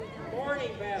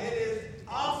It is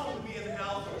awesome to be in the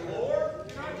house of the Lord,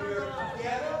 and we are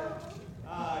together.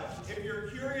 If you're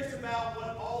curious about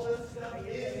what all this stuff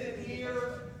is in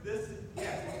here, this is,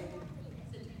 yes.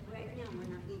 Right now, we're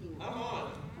not eating. I'm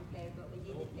on. Okay, but we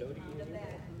need to take the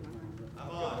bag. I'm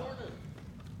on.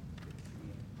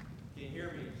 Can you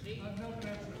hear me? Can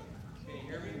you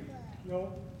hear me? No.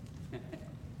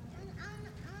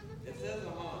 It says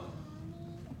I'm on.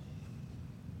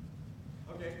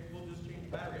 Okay, we'll just change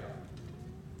the battery out.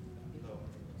 So,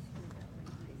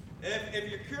 if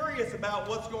you're curious about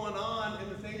what's going on in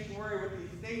the sanctuary with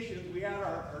these stations, we had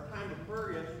our time of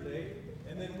prayer yesterday,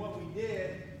 and then what we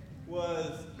did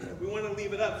was we want to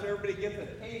leave it up so everybody gets a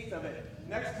taste of it.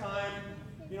 Next time,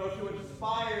 to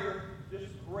inspire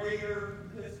just greater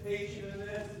participation in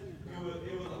this,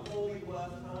 it was a holy,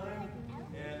 blessed time,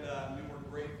 and we were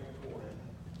grateful for it.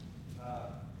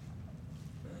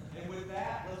 And with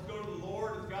that, let's go to the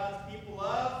Lord as God's people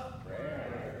of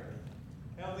prayer.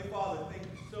 Heavenly Father, thank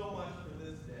you so much for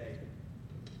this day.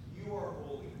 You are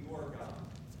holy, you are God,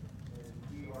 and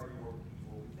we are your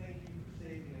people. We thank you for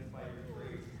saving us by your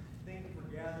grace. Thank you for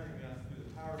gathering us through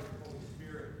the power of the Holy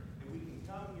Spirit, and we can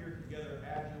come here together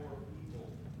as your people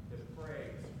to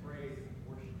pray, to praise, and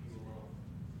worship you alone.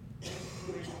 Thank you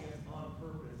for making us on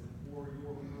purpose and for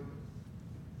your purpose.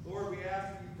 Lord, we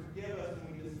ask that you forgive us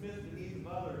when we dismiss the needs of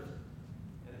others,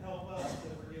 and help us to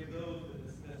forgive those that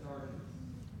dismiss our needs.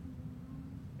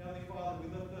 Heavenly Father,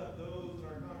 we lift up those in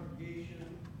our congregation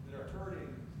that are hurting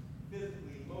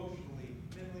physically, emotionally,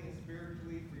 mentally, and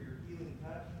spiritually for your healing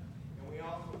touch. And we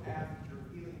also ask that your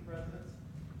healing presence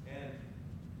and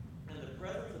the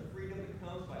presence of freedom that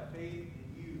comes by faith in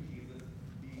you, Jesus,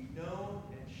 be known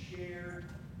and shared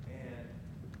and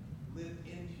lived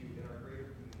into in our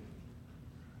greater community.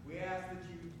 We ask that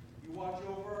you watch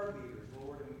over our leaders,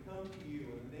 Lord, and we come to you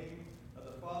in the name of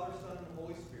the Father, Son, and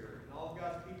Holy Spirit. And all of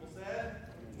God's people said,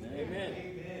 Amen.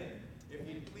 Amen. If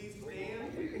you'd please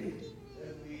stand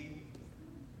as we...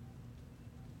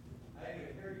 I didn't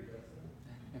even hear you, Justin.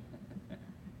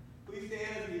 Please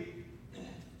stand as we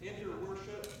enter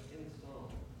worship in song.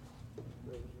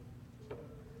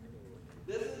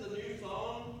 This is the new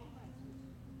song.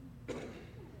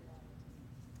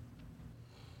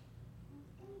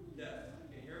 Yes.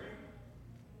 Can you hear me?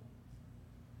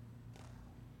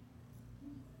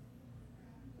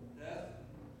 Yes?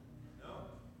 No?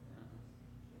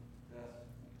 Yes.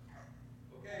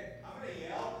 Okay, I'm going to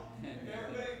yell. If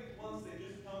everybody wants to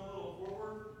just come a little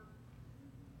forward,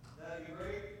 that'd be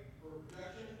great for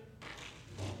projection.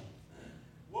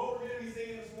 What we're going to be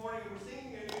singing this morning, we're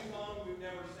singing a new song we've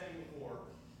never sang before.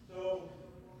 So,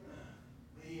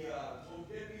 we'll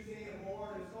be singing it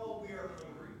more, and it's called We Are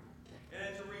Hungry. And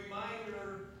it's a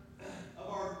reminder of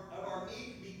our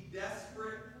need to be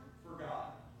desperate for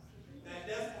God. That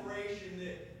desperation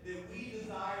that we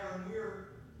desire, and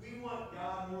we want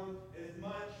God more as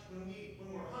much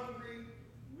when we're hungry,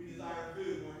 we desire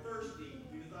food. When we're thirsty,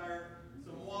 we desire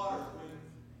some water.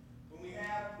 When we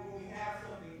have something,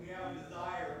 we have a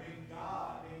desire. May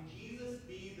God, may Jesus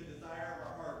be the desire of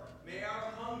our heart. May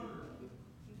our hunger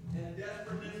and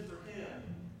desperateness for Him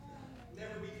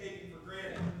never be taken for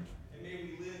granted. And may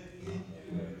we live into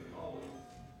it always.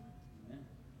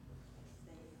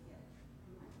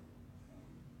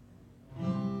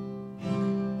 Amen.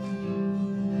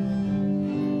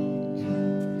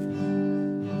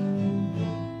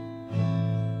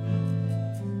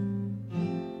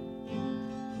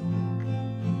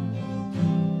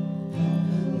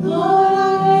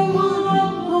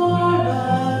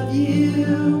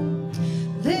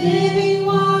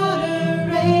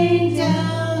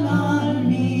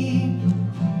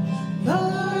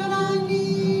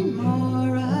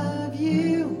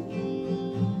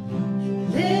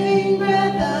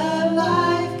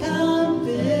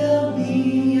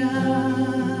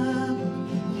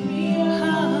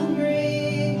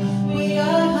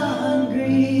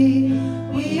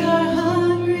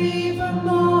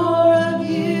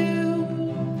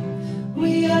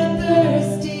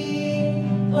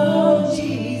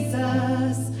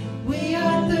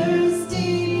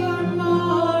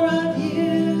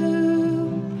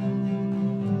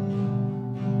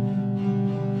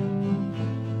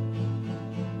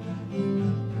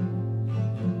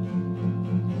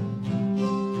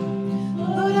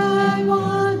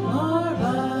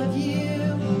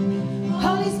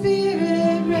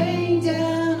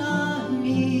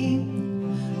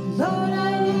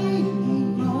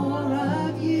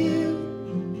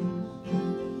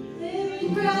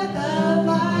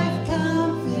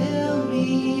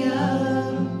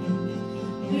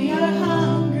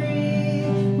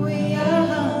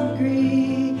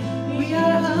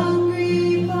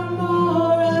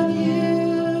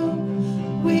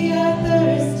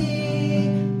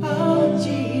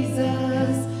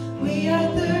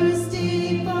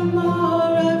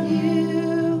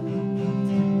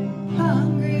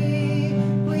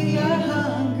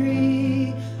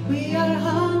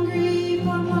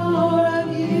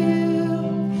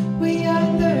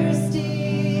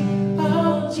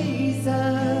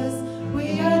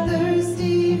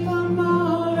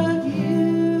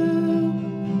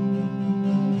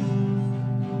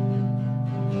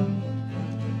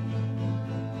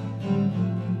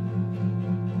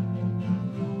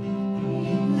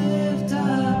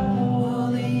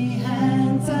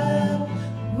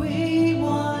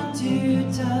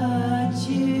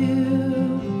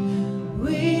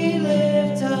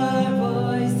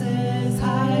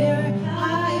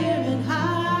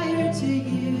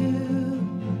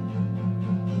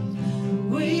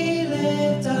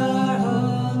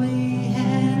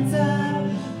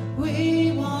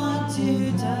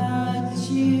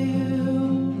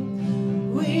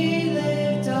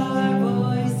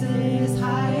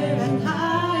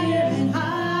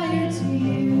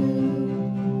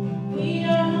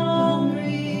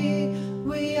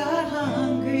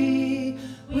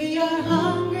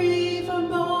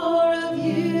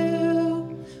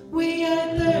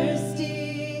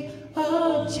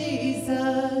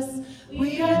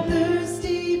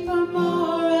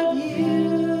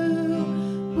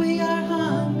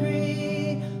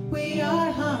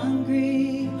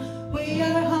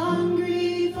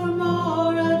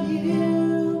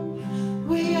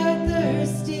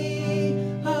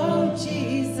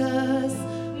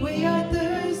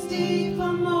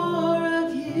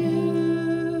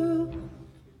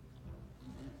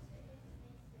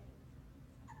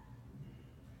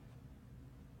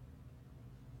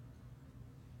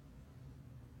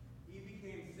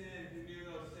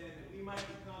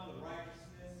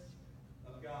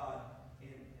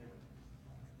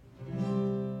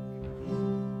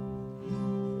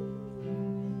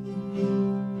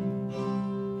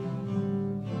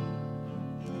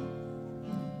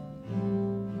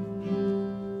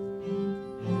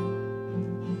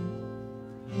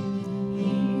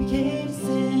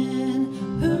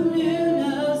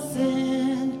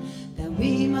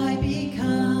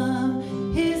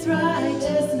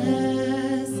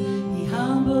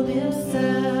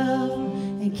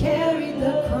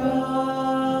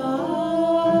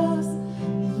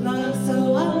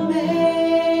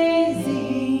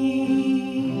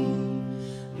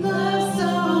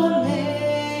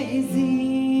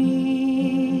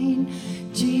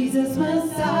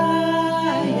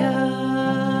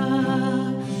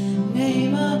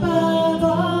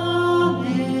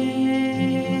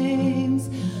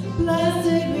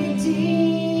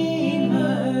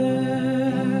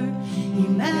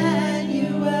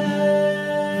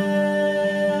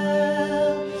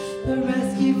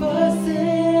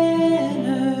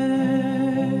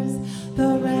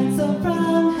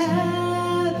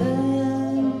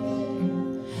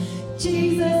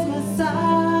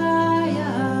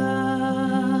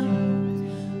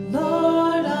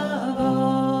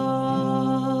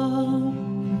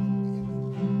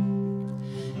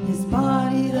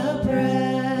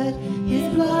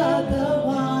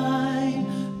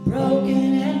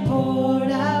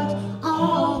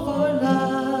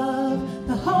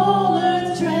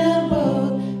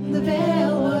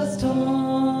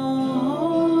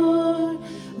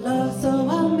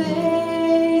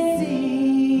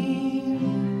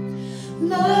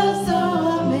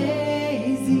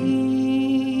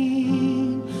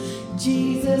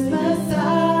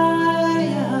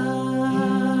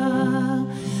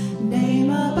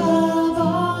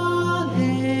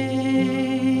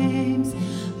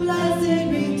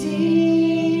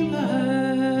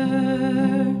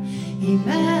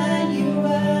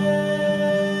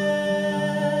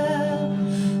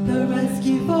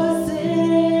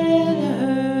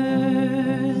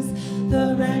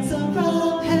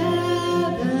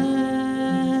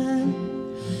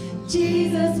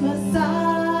 Jesus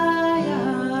Messiah,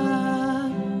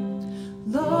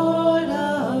 Lord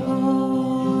of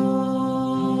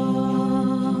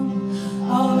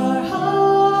all our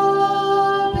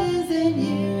hope is in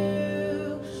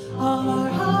you, all our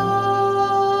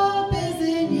hope is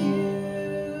in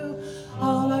you,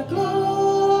 all our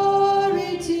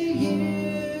glory to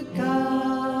you,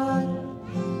 God,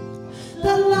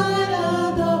 the light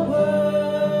of the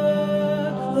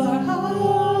world, our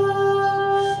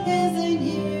hope is in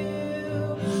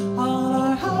you, all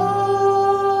our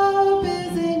hope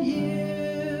is in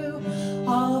you,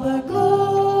 all the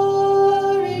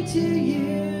glory to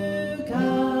you,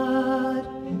 God,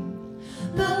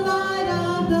 the light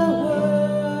of the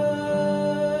world,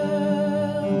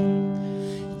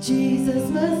 Jesus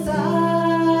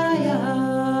Messiah,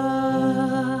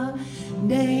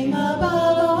 name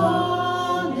above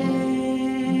all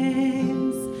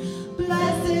names,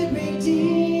 blessed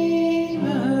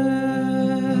Redeemer,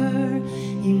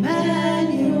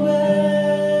 Emmanuel,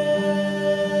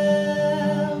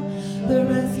 the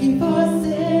rescue for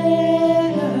sinners,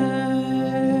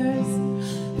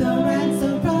 the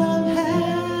ransom from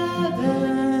heaven,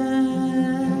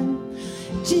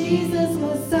 Jesus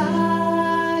Messiah,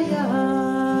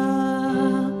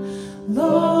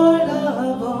 Lord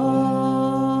of all.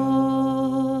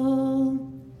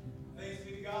 Thanks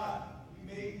be to God. You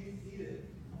may be seated.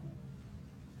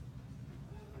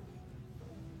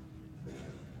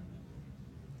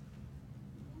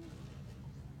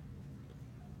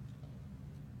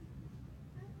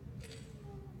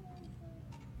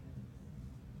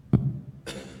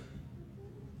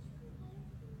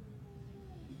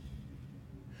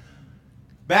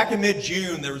 Back in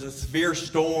mid-June, there was a severe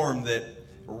storm that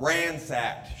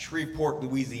ransacked Shreveport,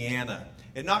 Louisiana.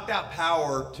 It knocked out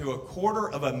power to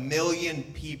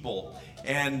 250,000 people,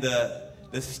 and the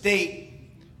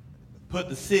state put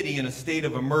the city in a state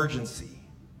of emergency.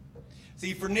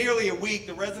 See, for nearly a week,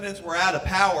 the residents were out of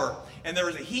power, and there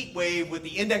was a heat wave with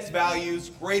the index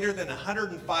values greater than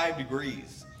 105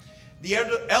 degrees. The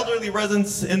elderly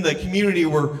residents in the community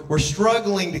were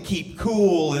struggling to keep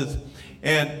cool,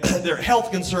 and their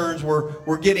health concerns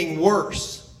were getting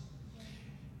worse.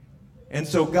 And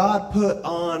so God put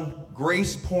on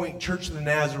Grace Point Church of the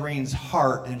Nazarene's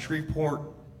heart in Shreveport,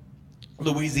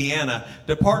 Louisiana,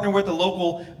 to partner with the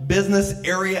local business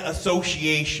area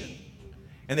association.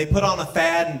 And they put on a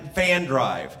fan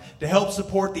drive to help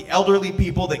support the elderly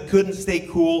people that couldn't stay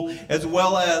cool, as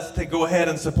well as to go ahead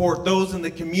and support those in the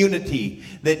community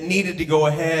that needed to go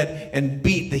ahead and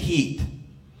beat the heat.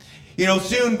 You know,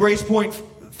 soon Grace Point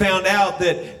found out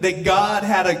that God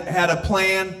had a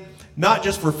plan, not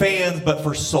just for fans, but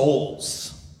for souls.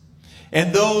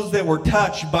 And those that were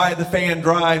touched by the fan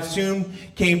drive soon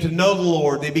came to know the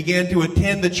Lord. They began to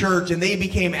attend the church, and they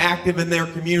became active in their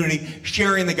community,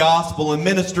 sharing the gospel and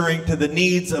ministering to the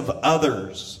needs of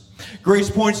others. Grace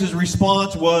Point's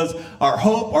response was, our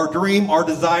hope, our dream, our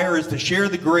desire is to share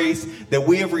the grace that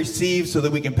we have received so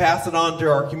that we can pass it on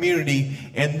to our community,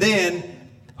 and then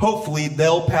hopefully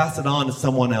they'll pass it on to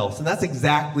someone else. And that's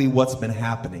exactly what's been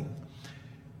happening.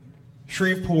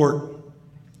 Shreveport,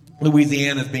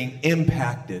 Louisiana is being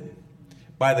impacted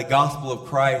by the gospel of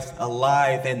Christ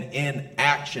alive and in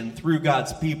action through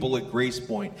God's people at Grace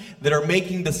Point that are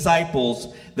making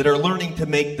disciples, that are learning to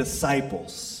make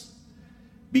disciples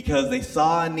because they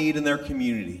saw a need in their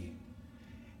community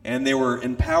and they were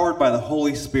empowered by the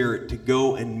Holy Spirit to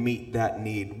go and meet that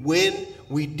need. When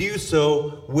we do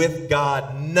so with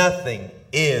God, nothing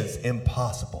is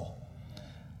impossible.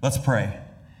 Let's pray.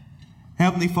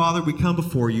 Heavenly Father, we come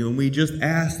before you and we just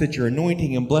ask that your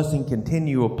anointing and blessing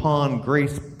continue upon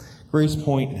Grace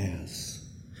Point Naz.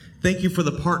 Thank you for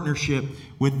the partnership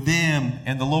with them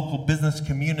and the local business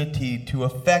community to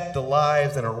affect the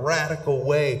lives in a radical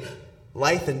way,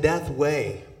 life and death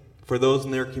way for those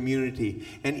in their community.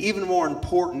 And even more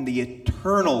important, the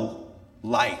eternal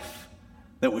life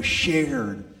that was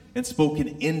shared and spoken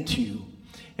into.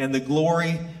 And the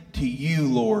glory to you,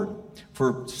 Lord,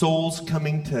 for souls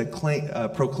coming to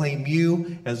proclaim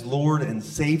you as Lord and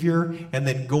Savior, and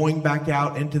then going back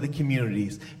out into the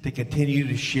communities to continue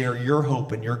to share your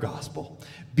hope and your gospel.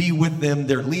 Be with them,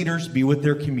 their leaders, be with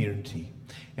their community.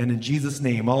 And in Jesus'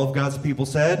 name, all of God's people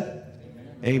said,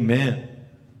 Amen.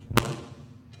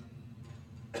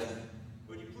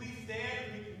 Would you please stand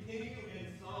as we continue in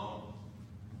song?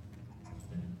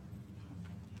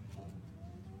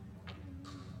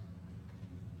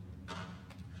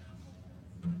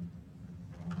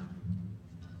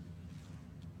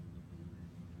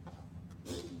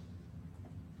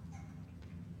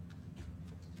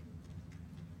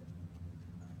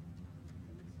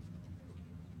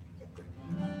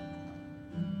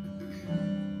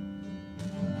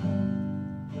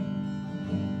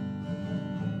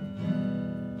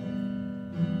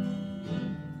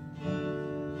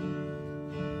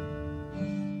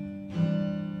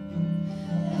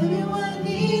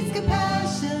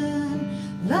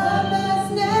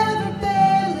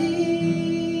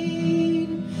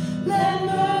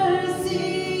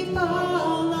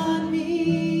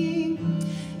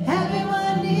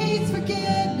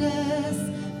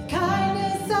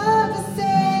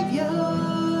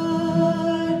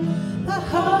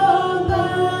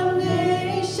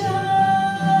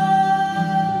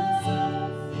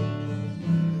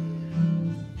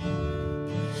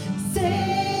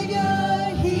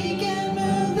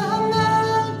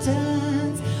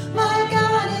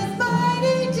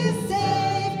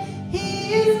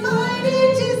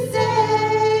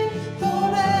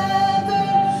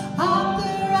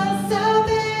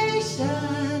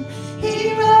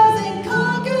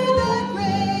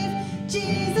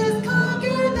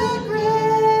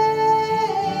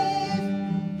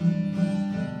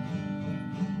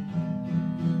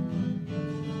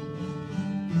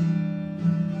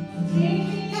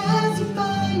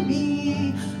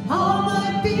 all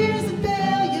my fears and failures.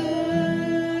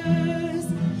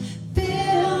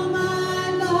 Fill my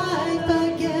life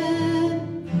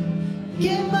again.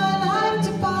 Give my life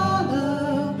to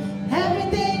follow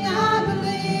everything I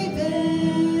believe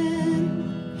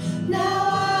in. Now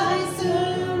I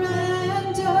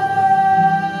surrender.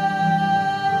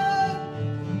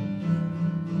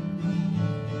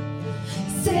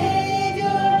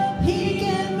 Savior, He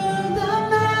can move the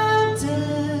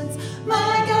mountains.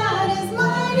 My God is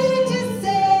mighty to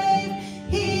save.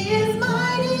 He is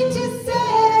mighty to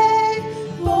save.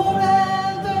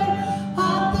 Forever,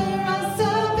 author of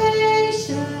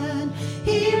salvation.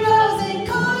 He rose and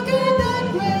conquered the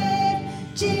grave.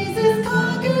 Jesus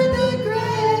conquered the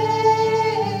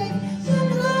grave. Let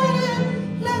the light in,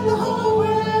 let the whole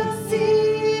world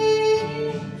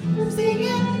see. I'm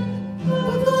singing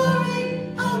with glory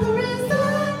of the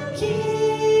risen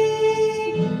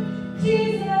King.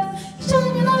 Jesus,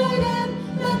 shine your light in,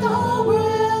 let the whole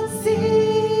world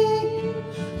see.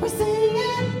 We're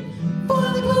singing for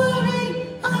the glory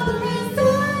of the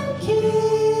risen King.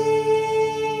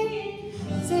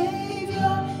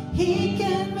 Savior, He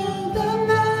can move the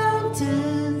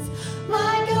mountains.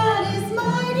 My God is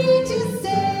mighty to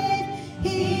save.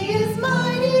 He is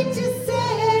mighty to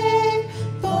save.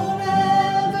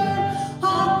 Forever,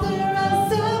 author of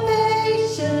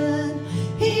salvation.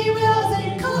 He rose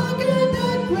and conquered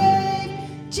the grave.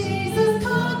 Jesus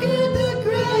conquered the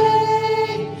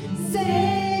grave.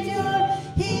 Savior,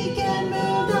 He can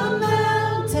move the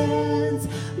mountains.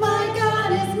 My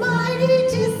God is mighty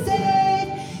to save.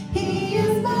 He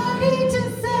is mighty to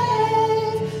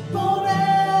save.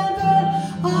 Forever,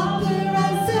 author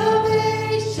of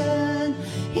salvation.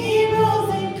 He rose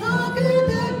and conquered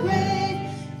the grave.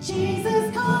 Jesus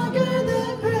conquered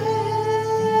the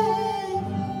grave.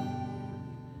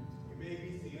 You may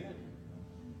be seated.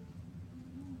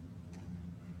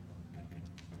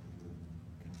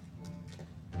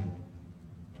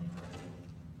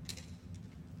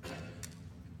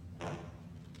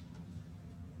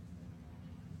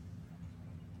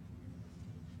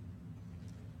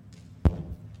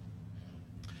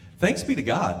 Thanks be to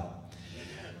God.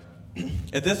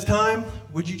 At this time,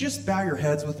 would you just bow your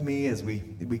heads with me as we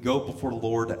go before the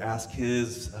Lord to ask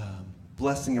His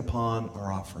blessing upon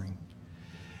our offering?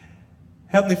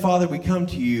 Heavenly Father, we come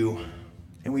to you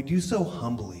and we do so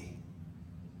humbly.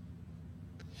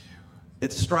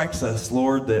 It strikes us,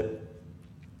 Lord, that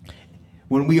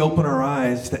when we open our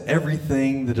eyes to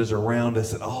everything that is around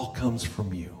us, it all comes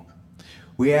from you.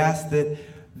 We ask that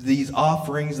these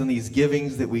offerings and these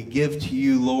givings that we give to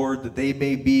you, Lord, that they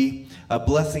may be a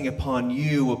blessing upon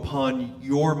you, upon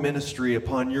your ministry,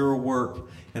 upon your work,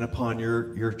 and upon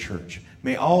your church.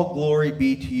 May all glory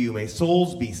be to you. May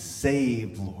souls be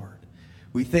saved, Lord.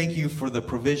 We thank you for the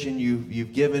provision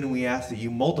you've given. We ask that you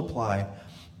multiply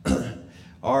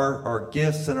our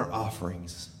gifts and our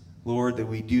offerings, Lord, that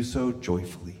we do so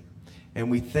joyfully.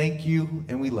 And we thank you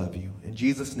and we love you. In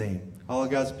Jesus' name, all of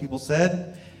God's people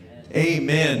said,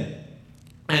 Amen.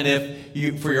 And if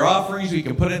you, for your offerings, you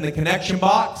can put it in the connection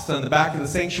box on the back of the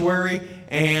sanctuary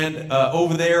and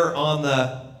over there on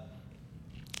the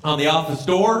office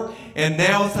door. And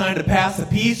now it's time to pass the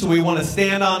peace, so we want to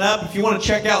stand on up. If you want to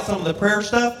check out some of the prayer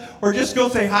stuff, or just go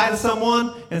say hi to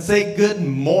someone and say good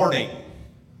morning.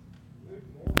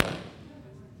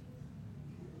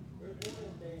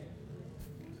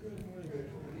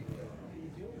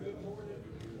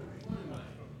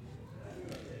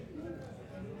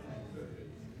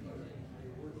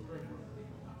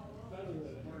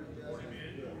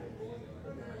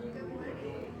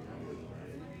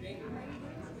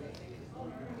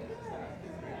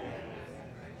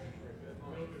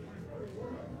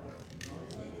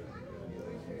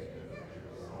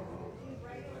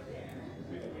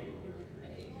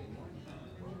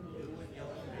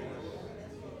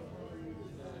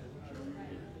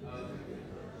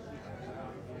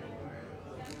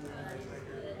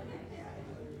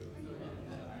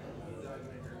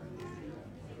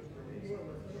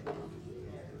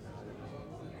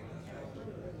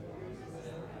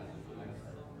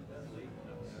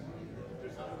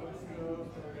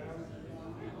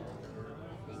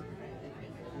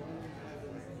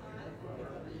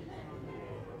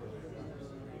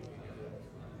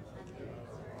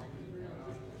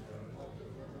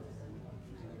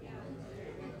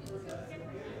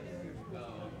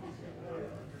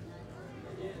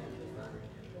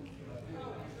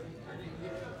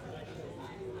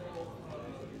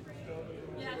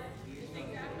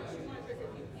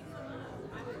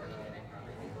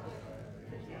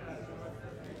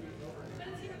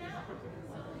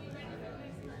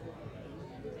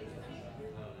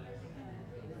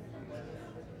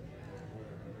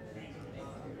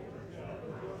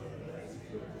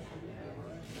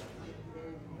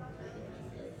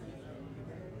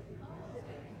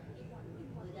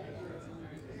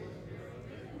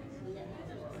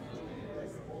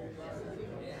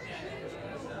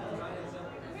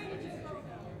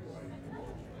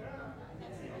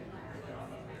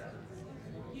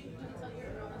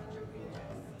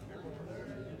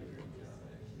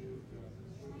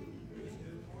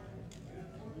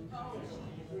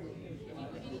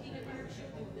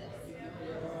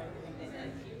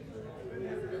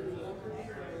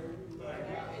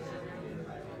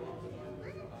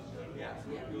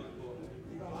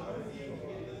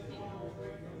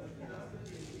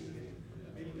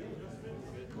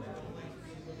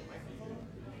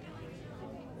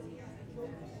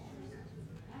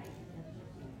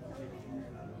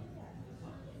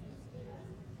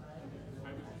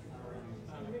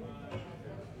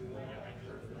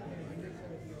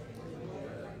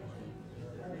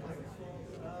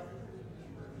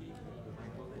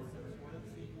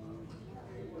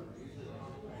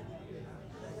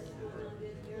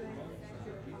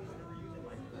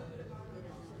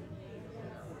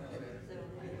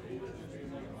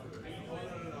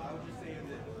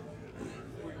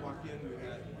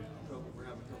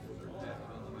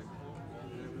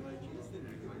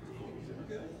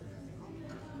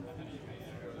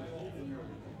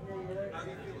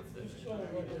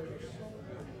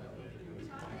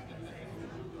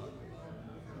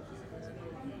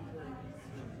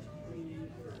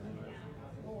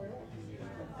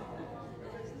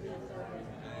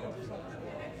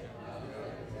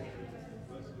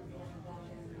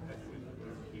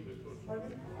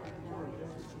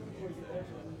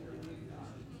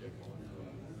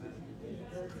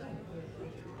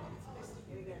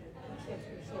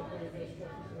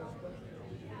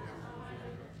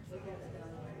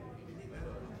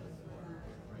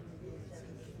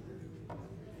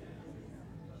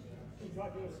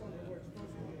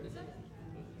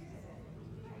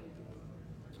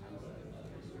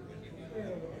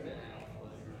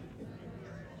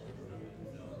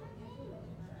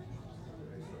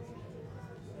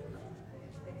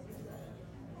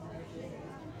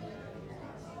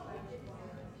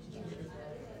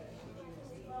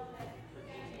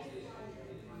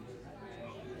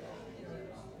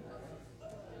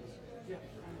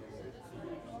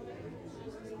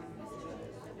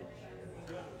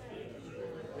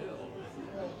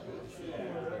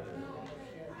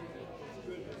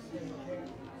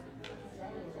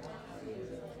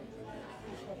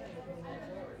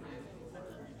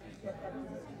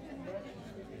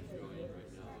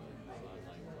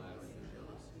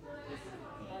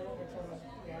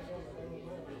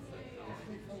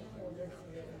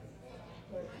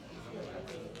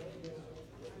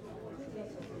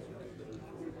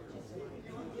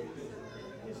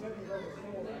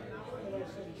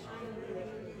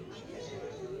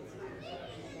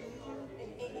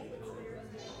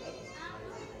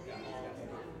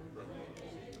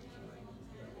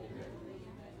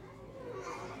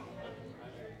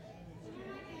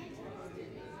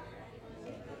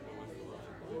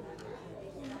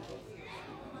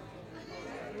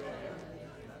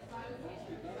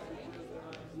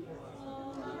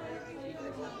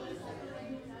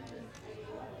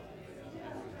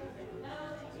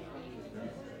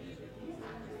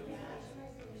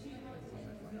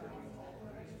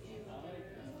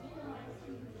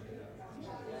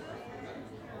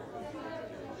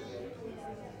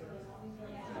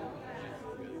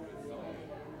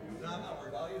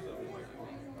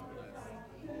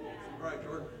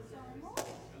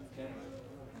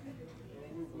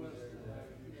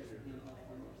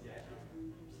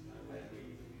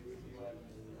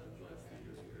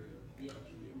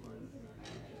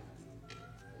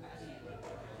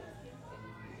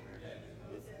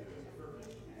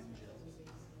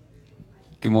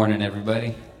 Good morning,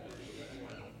 everybody.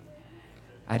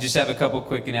 I just have a couple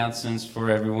quick announcements for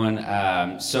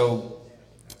everyone. So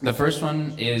the first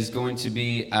one is going to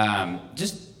be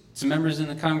just some members in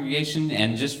the congregation,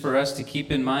 and just for us to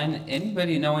keep in mind,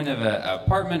 anybody knowing of an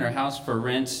apartment or house for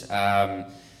rent,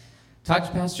 talk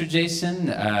to Pastor Jason.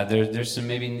 There's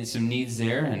maybe some needs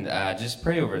there, and just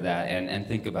pray over that and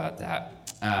think about that.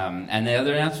 And the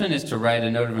other announcement is to write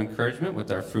a note of encouragement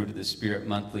with our Fruit of the Spirit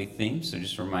monthly theme, so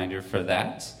just a reminder for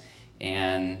that.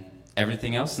 And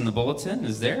everything else in the bulletin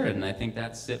is there, and I think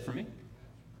that's it for me.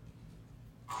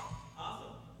 Awesome.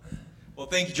 Well,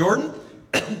 thank you, Jordan.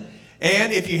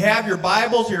 And if you have your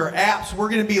Bibles or your apps, we're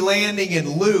going to be landing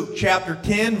in Luke chapter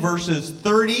 10, verses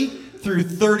 30 through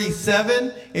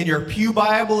 37. In your Pew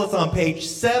Bible, it's on page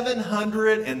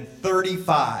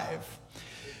 735.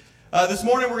 This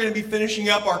morning we're going to be finishing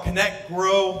up our Connect,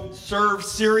 Grow, Serve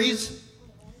series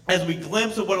as we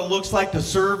glimpse at what it looks like to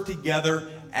serve together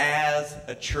as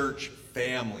a church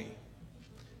family.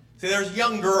 See, there's a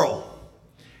young girl,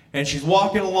 and she's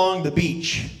walking along the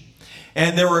beach,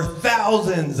 and there were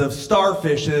thousands of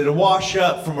starfish that had washed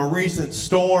up from a recent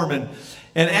storm, and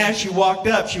as she walked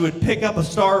up, she would pick up a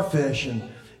starfish,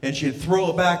 and she'd throw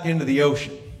it back into the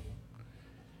ocean.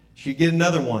 She'd get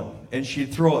another one, and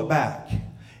she'd throw it back.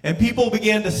 And people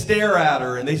began to stare at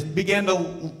her, and they began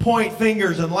to point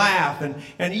fingers and laugh, and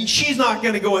she's not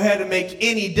going to go ahead and make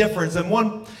any difference. And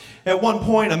at one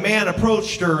point, a man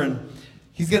approached her, and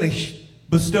he's going to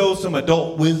bestow some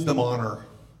adult wisdom on her.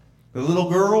 The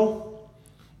little girl,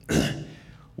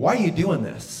 why are you doing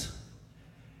this?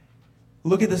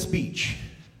 Look at this beach.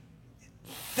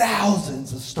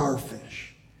 Thousands of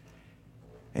starfish.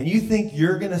 And you think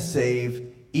you're going to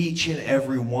save each and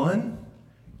every one?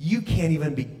 You can't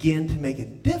even begin to make a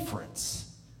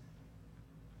difference.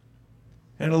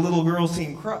 And the little girl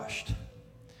seemed crushed.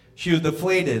 She was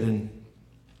deflated, and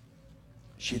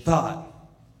she thought.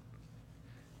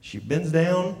 She bends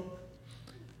down,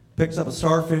 picks up a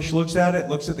starfish, looks at it,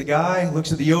 looks at the guy,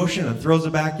 looks at the ocean, and throws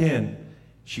it back in.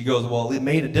 She goes, well, it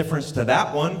made a difference to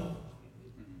that one.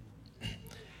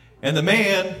 And the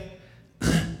man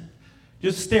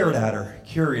just stared at her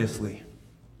curiously.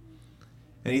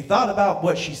 And he thought about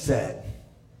what she said.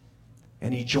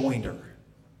 and he joined her.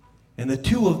 And the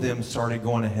two of them started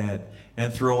going ahead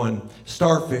and throwing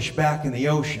starfish back in the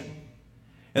ocean.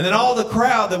 And then all the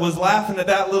crowd that was laughing at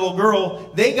that little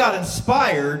girl, they got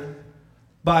inspired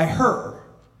by her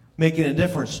making a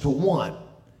difference to one.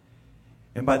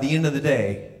 And by the end of the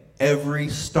day, every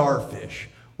starfish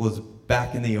was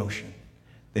back in the ocean.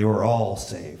 They were all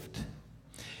saved.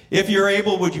 If you're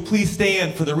able, would you please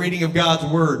stand for the reading of God's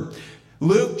word?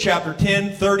 Luke chapter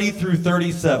 10, 30 through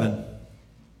 37.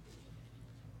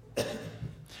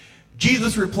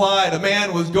 Jesus replied, a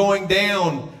man was going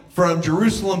down from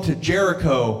Jerusalem to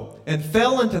Jericho and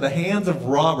fell into the hands of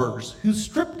robbers who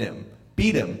stripped him,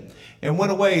 beat him, and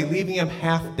went away, leaving him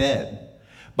half dead.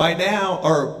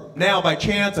 Now by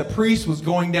chance, a priest was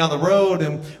going down the road,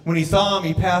 and when he saw him,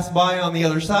 he passed by on the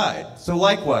other side. So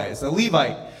likewise, a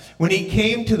Levite, when he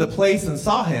came to the place and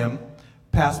saw him,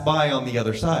 passed by on the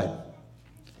other side.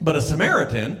 But a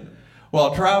Samaritan,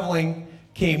 while traveling,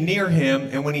 came near him,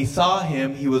 and when he saw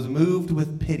him, he was moved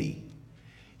with pity.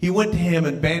 He went to him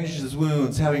and bandaged his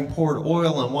wounds, having poured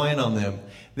oil and wine on them.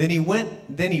 Then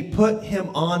he put him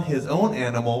on his own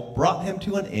animal, brought him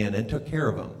to an inn, and took care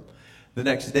of him. The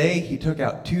next day he took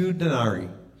out 2 denarii,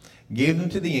 gave them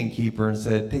to the innkeeper, and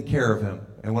said, take care of him,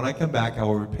 and when I come back I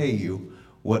will repay you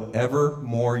whatever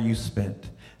more you spent.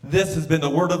 This has been the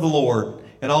word of the Lord.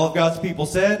 And all of God's people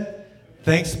said,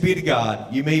 thanks be to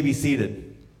God. You may be seated.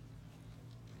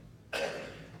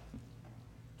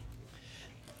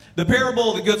 The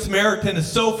parable of the Good Samaritan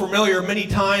is so familiar, many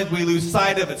times we lose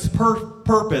sight of its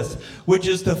purpose, which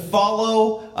is to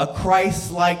follow a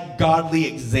Christ-like godly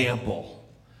example.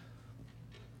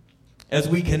 As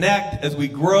we connect, as we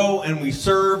grow, and we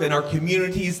serve in our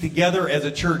communities together as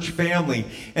a church family.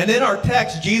 And in our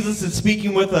text, Jesus is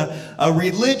speaking with a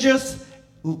religious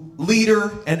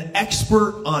leader, an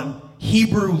expert on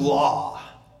Hebrew law.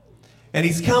 And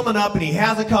he's coming up and he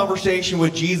has a conversation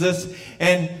with Jesus,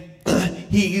 and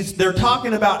they're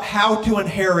talking about how to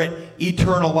inherit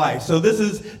eternal life. So this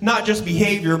is not just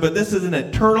behavior, but this is an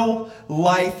eternal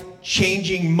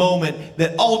life-changing moment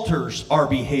that alters our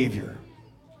behavior.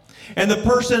 And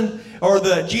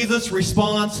Jesus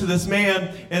responds to this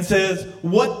man and says,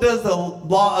 what does the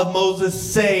law of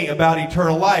Moses say about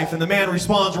eternal life? And the man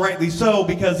responds, rightly so,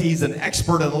 because he's an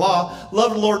expert in the law.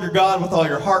 Love the Lord your God with all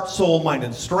your heart, soul, mind,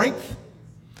 and strength.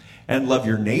 And love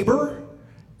your neighbor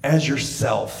as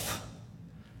yourself.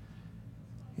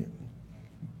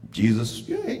 Jesus,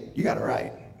 you got it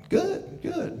right. Good.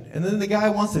 And then the guy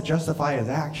wants to justify his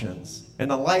actions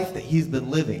and the life that he's been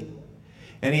living.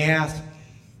 And he asks,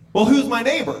 well, who's my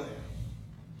neighbor?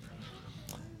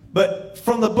 But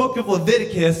from the book of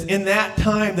Leviticus, in that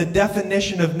time, the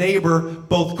definition of neighbor,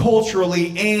 both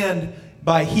culturally and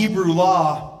by Hebrew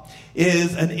law,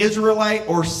 is an Israelite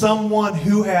or someone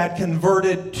who had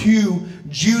converted to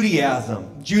Judaism.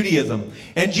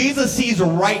 And Jesus sees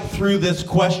right through this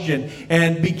question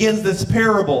and begins this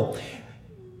parable.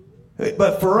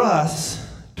 But for us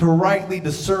to rightly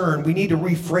discern, we need to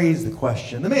rephrase the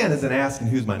question. The man isn't asking,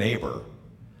 who's my neighbor?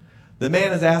 The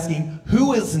man is asking,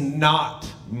 who is not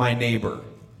my neighbor?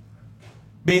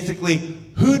 Basically,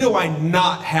 who do I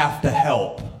not have to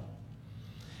help?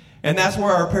 And that's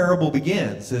where our parable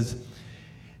begins. Is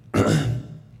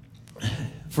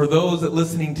for those that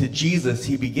listening to Jesus,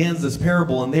 he begins this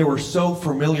parable, and they were so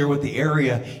familiar with the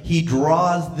area, he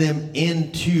draws them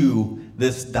into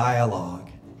this dialogue.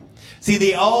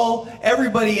 See,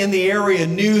 everybody in the area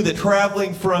knew that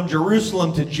traveling from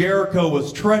Jerusalem to Jericho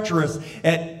was treacherous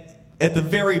at the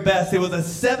very best. It was a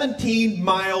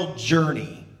 17-mile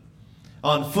journey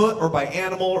on foot or by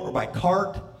animal or by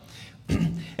cart.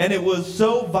 And it was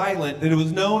so violent that it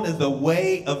was known as the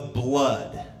Way of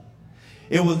Blood.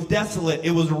 It was desolate.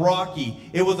 It was rocky.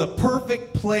 It was a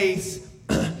perfect place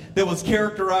that was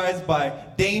characterized by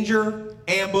danger,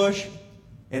 ambush,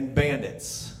 and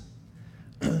bandits.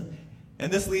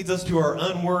 And this leads us to our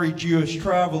unworried Jewish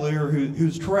traveler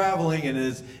who's traveling and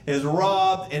is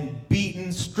robbed and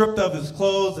beaten, stripped of his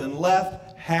clothes, and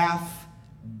left half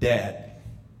dead.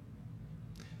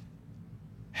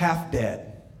 Half dead.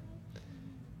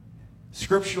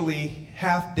 Scripturally,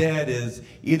 half dead is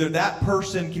either that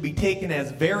person can be taken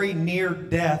as very near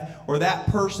death, or that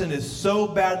person is so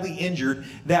badly injured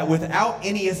that without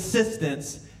any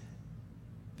assistance,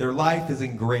 their life is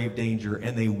in grave danger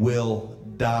and they will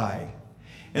die.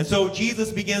 And so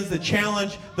Jesus begins to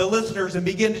challenge the listeners and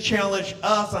begin to challenge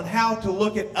us on how to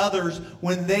look at others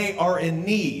when they are in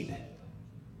need.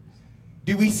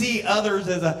 Do we see others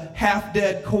as a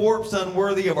half-dead corpse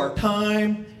unworthy of our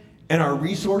time and our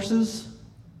resources?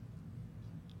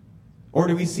 Or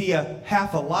do we see a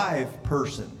half-alive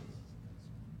person?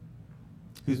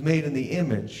 who's made in the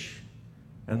image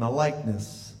and the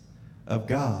likeness of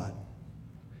God.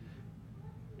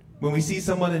 When we see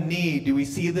someone in need, do we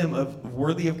see them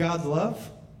worthy of God's love?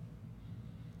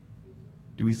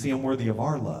 Do we see them worthy of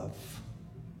our love?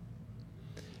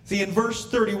 See, in verse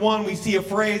 31, we see a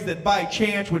phrase that by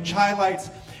chance, which highlights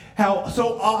how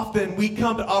so often we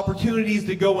come to opportunities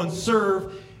to go and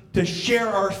serve, to share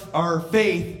our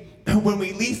faith when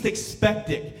we least expect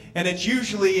it. And it's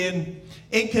usually in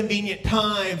inconvenient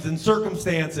times and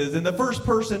circumstances. And the first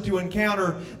person to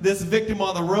encounter this victim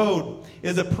on the road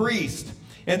is a priest.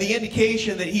 And the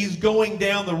indication that he's going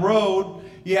down the road,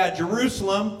 you had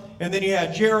Jerusalem, and then you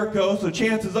had Jericho. So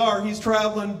chances are he's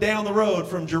traveling down the road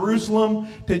from Jerusalem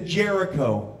to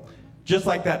Jericho, just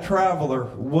like that traveler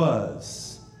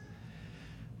was.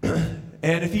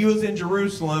 And if he was in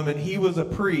Jerusalem and he was a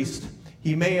priest,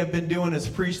 he may have been doing his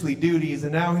priestly duties,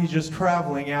 and now he's just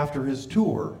traveling after his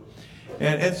tour.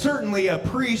 And certainly a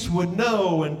priest would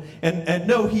know and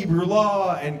know Hebrew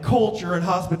law and culture and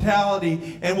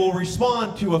hospitality and will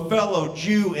respond to a fellow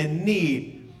Jew in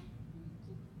need.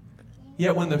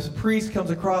 Yet when the priest comes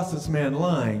across this man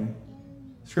lying,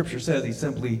 Scripture says he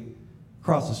simply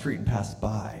crossed the street and passed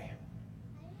by.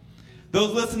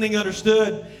 Those listening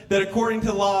understood that according to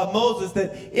the law of Moses,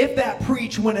 that if that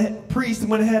priest went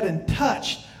ahead and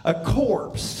touched a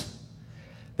corpse,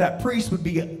 that priest would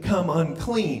become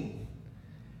unclean.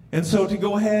 And so to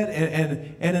go ahead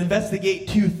and investigate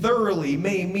too thoroughly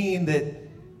may mean that,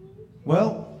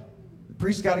 well, the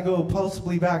priest got to go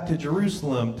possibly back to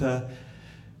Jerusalem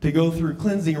to go through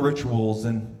cleansing rituals.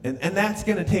 And that's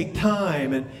going to take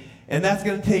time, and that's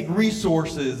going to take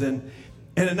resources. And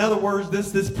in other words,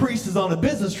 this priest is on a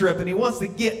business trip, and he wants to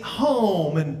get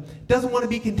home and doesn't want to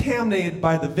be contaminated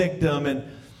by the victim. And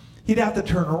he'd have to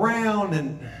turn around,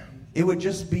 and it would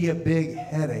just be a big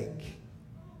headache.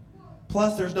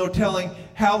 Plus, there's no telling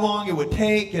how long it would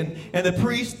take, and the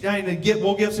priest,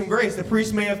 we'll give some grace. The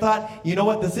priest may have thought, you know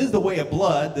what, this is the way of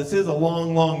blood. This is a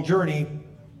long, long journey.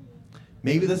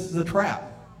 Maybe this is a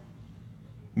trap.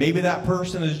 Maybe that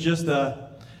person is just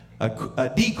a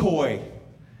decoy,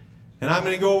 and I'm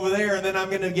going to go over there, and then I'm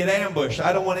going to get ambushed.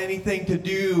 I don't want anything to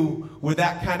do with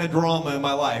that kind of drama in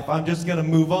my life. I'm just going to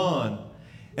move on.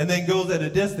 And then goes at a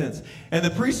distance. And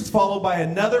the priest is followed by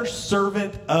another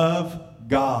servant of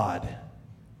God,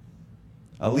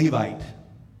 a Levite.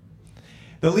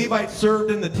 The Levites served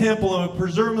in the temple and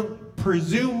would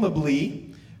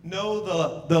presumably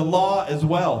know the law as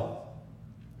well.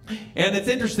 And it's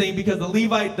interesting because the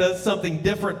Levite does something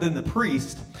different than the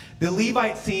priest. The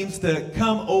Levite seems to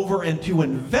come over and to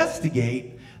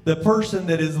investigate the person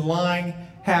that is lying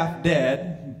half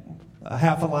dead, a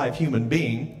half alive human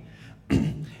being,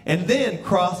 and then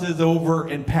crosses over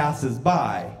and passes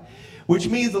by. Which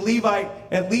means the Levite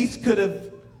at least could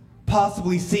have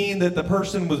possibly seen that the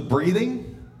person was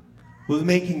breathing, was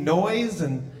making noise,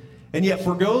 and yet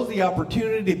forgoes the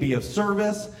opportunity to be of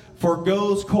service,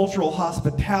 forgoes cultural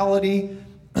hospitality,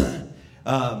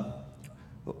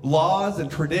 laws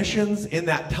and traditions in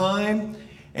that time,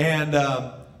 and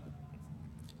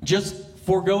just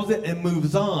forgoes it and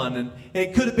moves on. And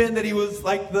it could have been that he was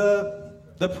like the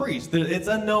priest. It's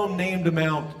unknown named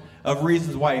amount of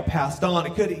reasons why he passed on.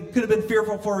 He could have been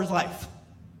fearful for his life.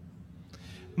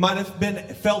 Might have been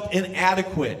felt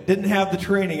inadequate. Didn't have the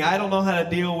training. I don't know how to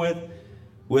deal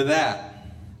with that.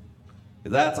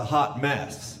 That's a hot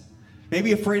mess.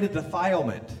 Maybe afraid of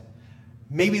defilement.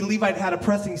 Maybe Levite had a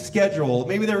pressing schedule.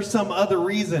 Maybe there was some other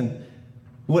reason.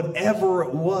 Whatever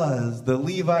it was, the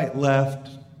Levite left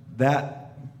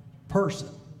that person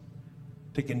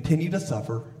to continue to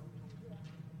suffer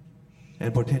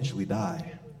and potentially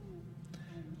die.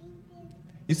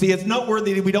 You see, it's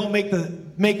noteworthy that we don't make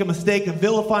a mistake of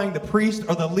vilifying the priest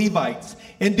or the Levites.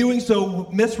 In doing so,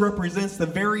 misrepresents the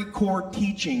very core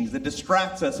teachings that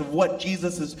distracts us of what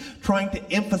Jesus is trying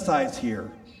to emphasize here.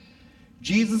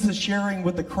 Jesus is sharing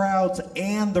with the crowds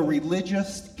and the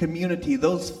religious community,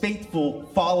 those faithful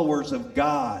followers of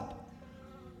God.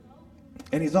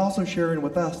 And he's also sharing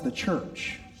with us, the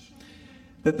church,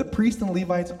 that the priests and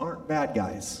Levites aren't bad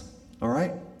guys, all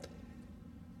right?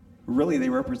 Really, they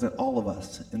represent all of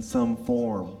us in some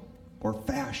form or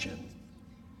fashion.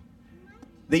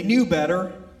 They knew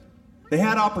better. They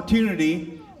had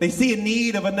opportunity. They see a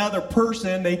need of another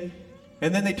person,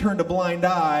 and then they turned a blind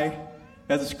eye.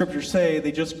 As the scriptures say,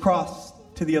 they just crossed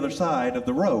to the other side of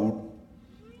the road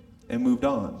and moved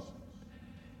on.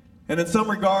 And in some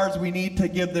regards, we need to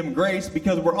give them grace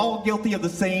because we're all guilty of the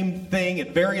same thing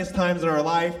at various times in our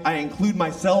life. I include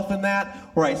myself in that,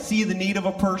 where I see the need of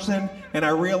a person and I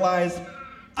realize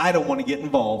I don't want to get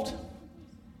involved.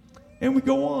 And we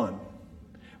go on.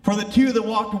 For the two that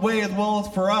walked away, as well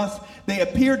as for us, they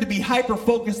appeared to be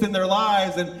hyper-focused in their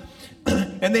lives,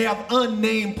 and they have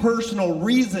unnamed personal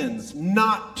reasons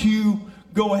not to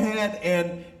go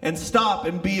ahead and stop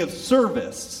and be of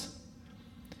service.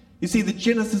 You see, the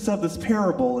genesis of this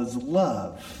parable is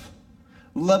love.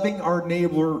 Loving our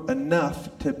neighbor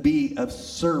enough to be of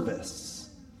service.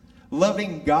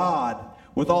 Loving God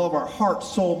with all of our heart,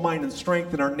 soul, mind, and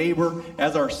strength, and our neighbor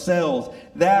as ourselves.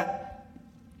 That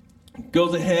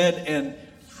goes ahead and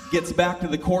gets back to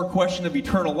the core question of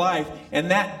eternal life.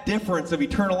 And that difference of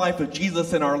eternal life of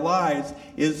Jesus in our lives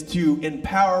is to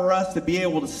empower us to be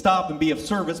able to stop and be of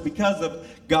service because of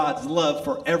God's love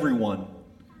for everyone.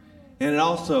 And it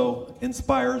also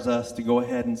inspires us to go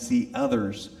ahead and see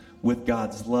others with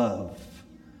God's love.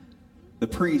 The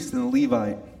priest and the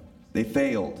Levite, they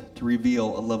failed to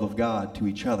reveal a love of God to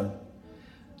each other.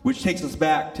 Which takes us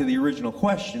back to the original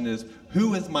question is,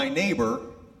 who is my neighbor?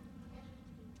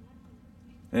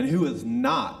 And who is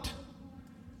not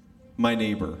my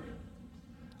neighbor?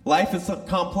 Life is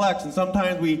complex, and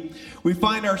sometimes we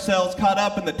find ourselves caught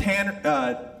up in the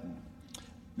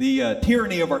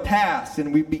tyranny of our tasks,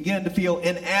 and we begin to feel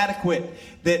inadequate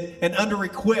and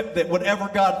under-equipped, that whatever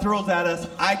God throws at us,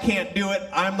 I can't do it,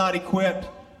 I'm not equipped,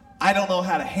 I don't know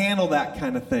how to handle that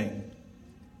kind of thing.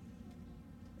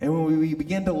 And when we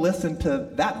begin to listen to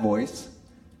that voice,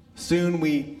 soon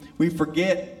we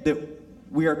forget that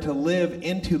we are to live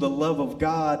into the love of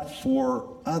God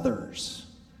for others,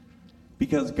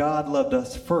 because God loved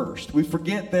us first. We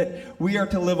forget that we are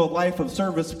to live a life of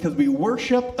service because we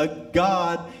worship a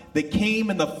God that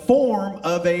came in the form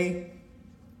of a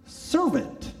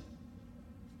servant.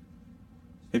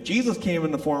 If Jesus came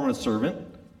in the form of a servant,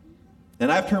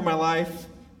 and I've turned my life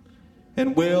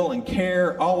and will and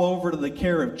care all over to the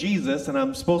care of Jesus, and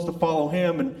I'm supposed to follow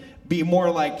him and be more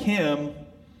like him,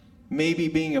 maybe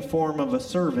being a form of a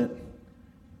servant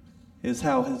is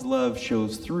how his love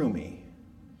shows through me.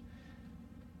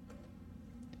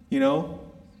 You know,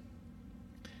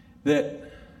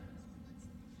 that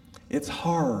it's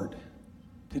hard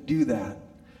to do that.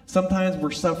 Sometimes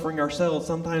we're suffering ourselves.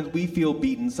 Sometimes we feel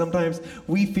beaten. Sometimes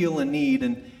we feel in need.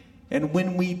 And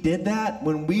when we did that,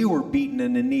 when we were beaten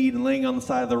and in need and laying on the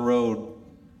side of the road,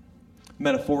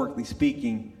 metaphorically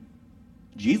speaking,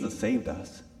 Jesus saved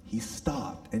us. He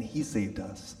stopped and he saved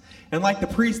us. And like the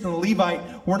priest and the Levite,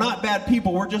 we're not bad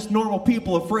people. We're just normal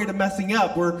people afraid of messing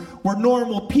up. We're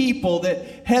normal people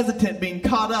that hesitant being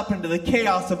caught up into the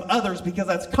chaos of others because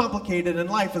that's complicated and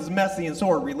life is messy, and so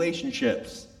are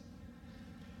relationships.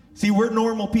 See, we're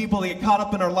normal people that get caught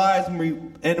up in our lives,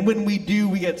 and when we do,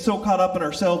 we get so caught up in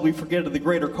ourselves, we forget of the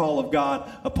greater call of God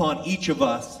upon each of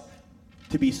us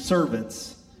to be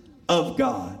servants of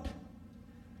God.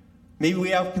 Maybe we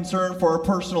have concern for our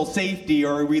personal safety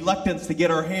or a reluctance to get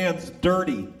our hands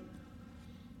dirty.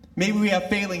 Maybe we have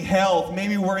failing health.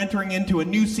 Maybe we're entering into a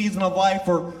new season of life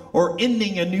or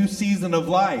ending a new season of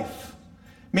life.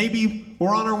 Maybe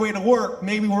we're on our way to work.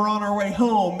 Maybe we're on our way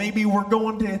home. Maybe we're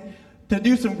going to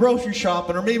do some grocery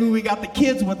shopping, or maybe we got the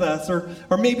kids with us, or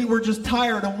maybe we're just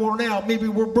tired and worn out. Maybe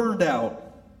we're burned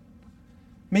out.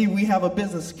 Maybe we have a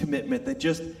business commitment that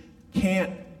just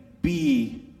can't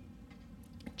be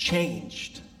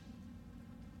changed.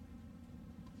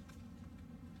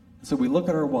 So we look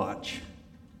at our watch,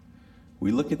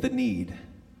 we look at the need,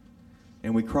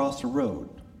 and we cross the road,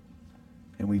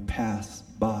 and we pass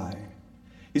by.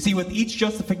 You see, with each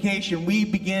justification, we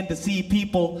begin to see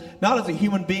people not as a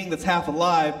human being that's half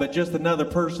alive, but just another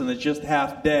person that's just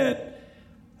half dead.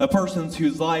 A person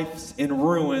whose life's in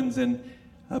ruins, and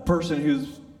a person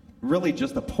who's really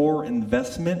just a poor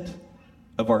investment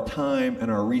of our time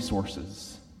and our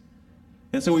resources.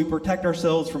 And so we protect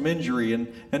ourselves from injury,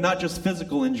 and not just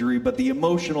physical injury, but the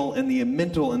emotional and the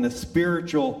mental and the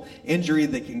spiritual injury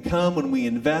that can come when we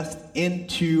invest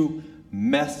into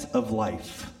mess of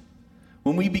life.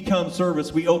 When we become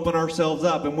service, we open ourselves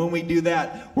up, and when we do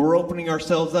that, we're opening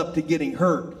ourselves up to getting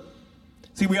hurt.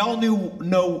 See, we all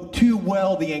know too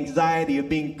well the anxiety of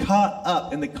being caught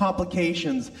up in the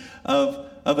complications of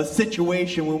a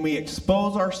situation when we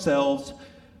expose ourselves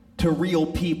to real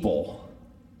people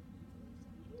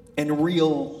and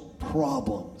real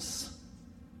problems.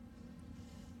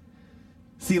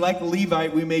 See, like the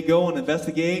Levite, we may go and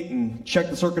investigate and check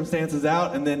the circumstances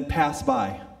out and then pass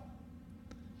by.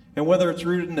 And whether it's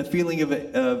rooted in a feeling of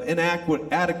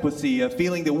inadequacy, a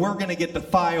feeling that we're going to get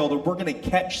defiled, or we're going to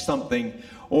catch something,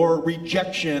 or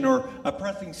rejection, or a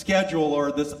pressing schedule,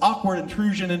 or this awkward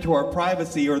intrusion into our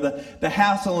privacy, or the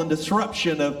hassle and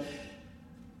disruption of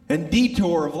and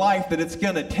detour of life that it's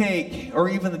going to take, or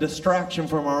even the distraction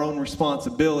from our own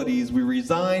responsibilities. We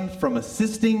resign from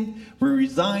assisting, we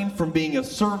resign from being of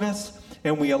service,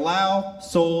 and we allow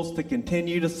souls to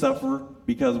continue to suffer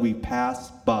because we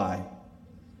pass by.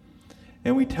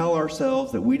 And we tell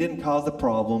ourselves that we didn't cause the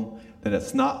problem, that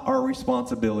it's not our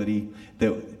responsibility,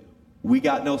 that we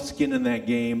got no skin in that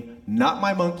game, not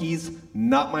my monkeys,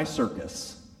 not my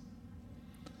circus.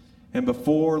 And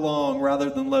before long, rather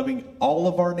than loving all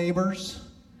of our neighbors,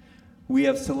 we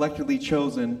have selectively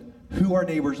chosen who our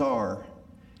neighbors are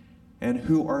and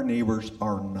who our neighbors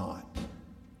are not.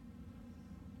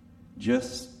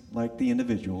 Just like the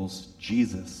individuals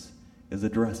Jesus is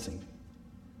addressing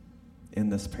in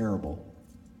this parable.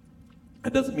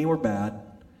 It doesn't mean we're bad,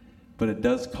 but it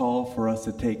does call for us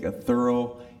to take a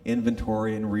thorough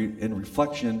inventory and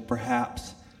reflection,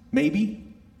 perhaps, maybe,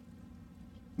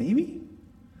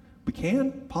 we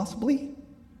can, possibly,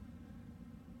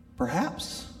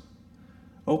 perhaps,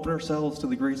 open ourselves to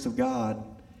the grace of God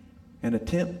and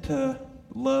attempt to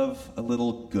love a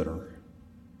little gooder.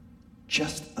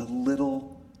 Just a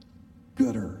little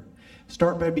gooder.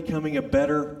 Start by becoming a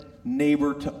better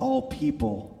neighbor to all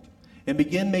people and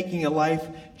begin making a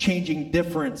life-changing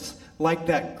difference like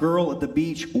that girl at the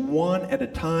beach, one at a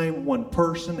time, one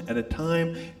person at a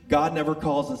time. God never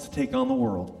calls us to take on the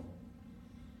world.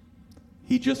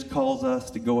 He just calls us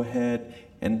to go ahead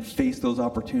and face those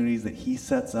opportunities that he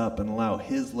sets up and allow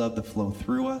his love to flow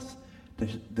through us,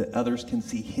 that others can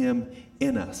see him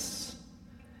in us.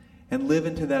 And live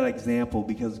into that example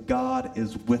because God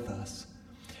is with us.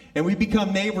 And we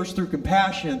become neighbors through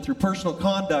compassion, through personal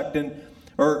contact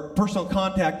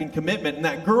and commitment. And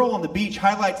that girl on the beach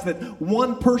highlights that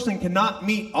one person cannot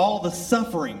meet all the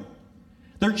suffering.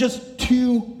 They're just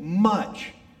too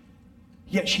much.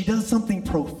 Yet she does something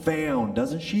profound,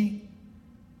 doesn't she?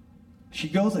 She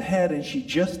goes ahead and she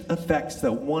just affects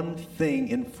that one thing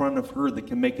in front of her that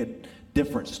can make a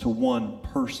difference to one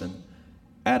person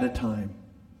at a time.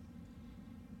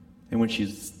 And when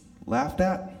she's laughed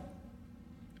at,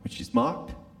 when she's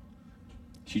mocked,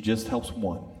 she just helps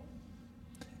one.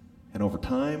 And over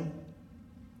time,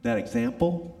 that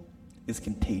example is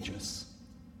contagious.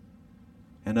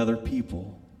 And other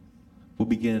people will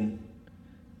begin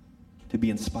to be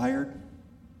inspired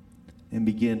and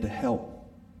begin to help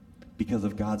because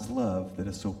of God's love that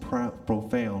is so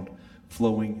profound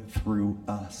flowing through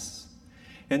us.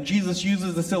 And Jesus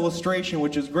uses this illustration,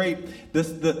 which is great.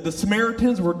 The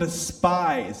Samaritans were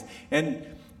despised. And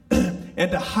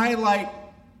to highlight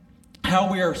how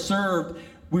we are served,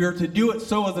 we are to do it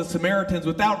so as the Samaritans,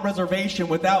 without reservation,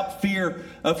 without fear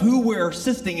of who we are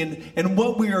assisting and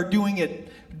what we are doing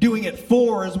it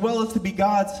for, as well as to be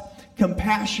God's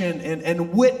compassion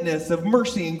and witness of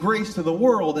mercy and grace to the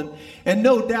world. And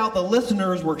no doubt the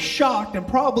listeners were shocked and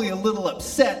probably a little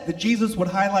upset that Jesus would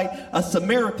highlight a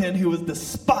Samaritan who was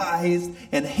despised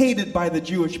and hated by the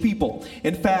Jewish people.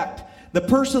 In fact, the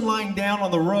person lying down on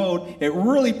the road, it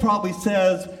really probably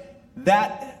says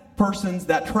that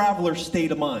traveler's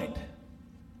state of mind.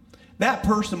 That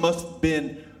person must have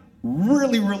been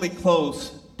really, really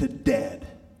close to dead.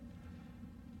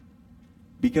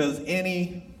 Because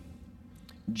any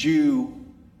Jew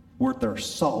worth their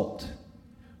salt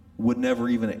would never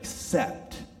even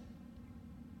accept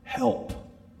help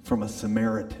from a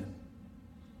Samaritan.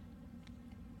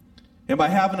 And by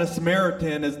having a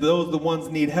Samaritan as those the ones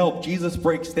need help, Jesus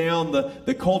breaks down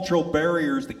the cultural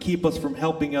barriers that keep us from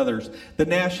helping others. The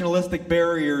nationalistic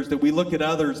barriers that we look at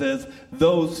others as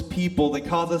those people that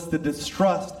cause us to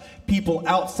distrust people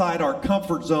outside our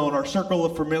comfort zone, our circle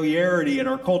of familiarity, and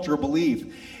our cultural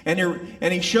belief. And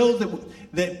he shows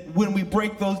that when we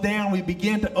break those down, we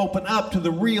begin to open up to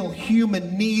the real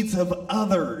human needs of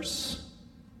others,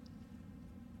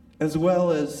 as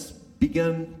well as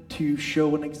begin to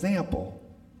show an example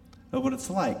of what it's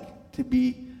like to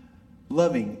be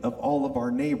loving of all of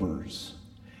our neighbors.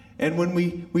 And when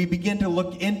we begin to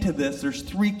look into this, there's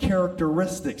 3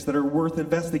 characteristics that are worth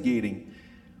investigating.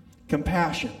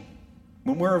 Compassion.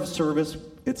 When we're of service,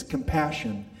 it's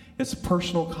compassion, it's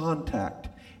personal contact,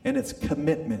 and it's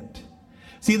commitment.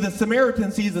 See, the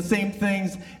Samaritan sees the same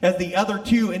things as the other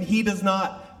two, and he does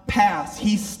not pass.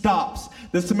 He stops.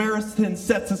 The Samaritan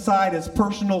sets aside his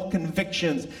personal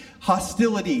convictions,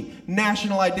 hostility,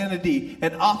 national identity,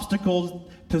 and obstacles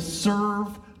to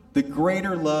serve the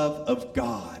greater love of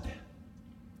God.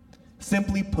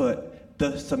 Simply put,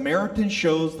 the Samaritan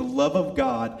shows the love of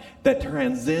God that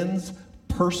transcends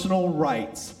personal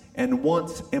rights and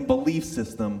wants and belief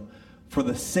system for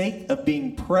the sake of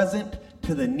being present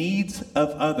to the needs of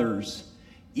others,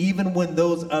 even when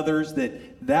those others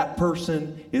that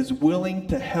person is willing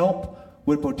to help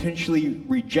would potentially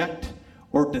reject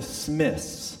or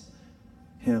dismiss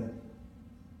him.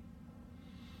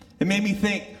 It made me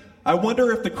think, I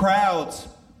wonder if the crowds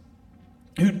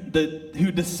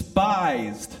who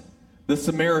despised the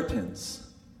Samaritans,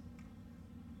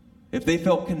 if they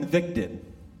felt convicted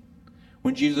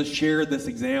when Jesus shared this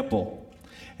example.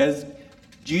 As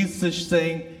Jesus is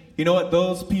saying, you know what,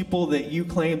 those people that you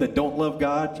claim that don't love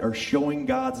God are showing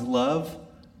God's love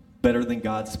better than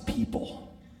God's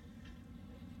people.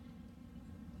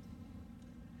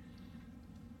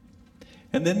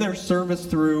 And then there's service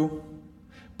through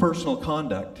personal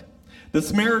conduct. The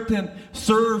Samaritan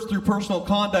serves through personal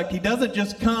conduct. He doesn't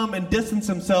just come and distance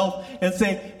himself and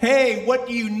say, hey, what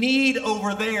do you need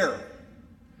over there?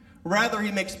 Rather,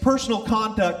 he makes personal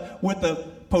contact with the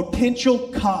potential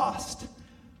cost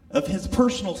of his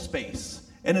personal space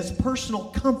and his personal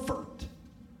comfort.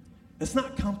 It's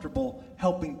not comfortable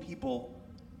helping people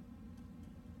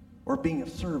or being of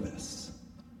service.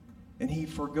 And he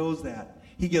forgoes that.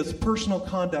 He gives personal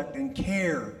conduct and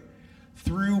care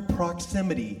through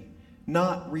proximity,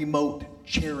 not remote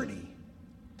charity.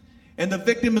 And the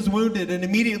victim is wounded, and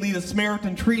immediately the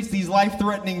Samaritan treats these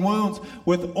life-threatening wounds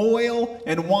with oil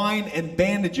and wine and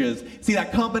bandages. See,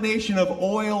 that combination of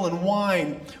oil and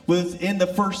wine was in the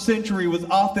first century was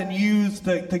often used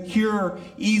to cure,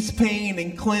 ease pain,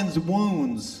 and cleanse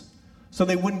wounds so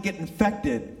they wouldn't get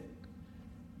infected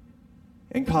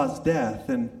and cause death.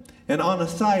 And on a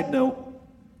side note,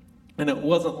 and it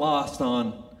wasn't lost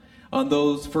on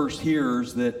those first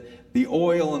hearers, that the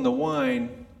oil and the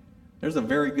wine, there's a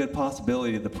very good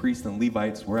possibility that the priests and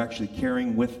Levites were actually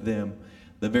carrying with them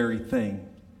the very thing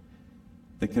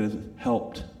that could have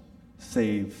helped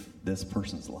save this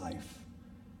person's life.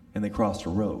 And they crossed a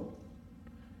road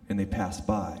and they passed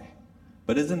by.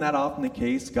 But isn't that often the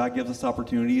case? God gives us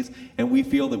opportunities and we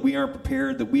feel that we aren't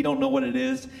prepared, that we don't know what it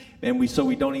is, and so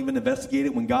we don't even investigate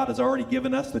it when God has already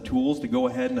given us the tools to go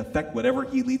ahead and affect whatever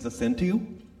he leads us into.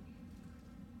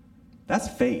 That's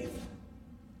faith.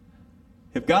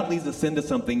 If God leads us into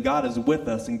something, God is with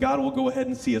us, and God will go ahead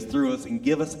and see us through us and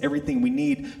give us everything we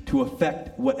need to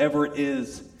affect whatever it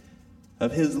is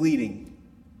of his leading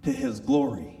to his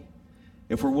glory,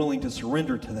 if we're willing to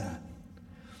surrender to that.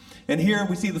 And here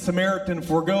we see the Samaritan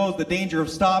forgoes the danger of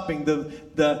stopping,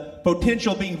 the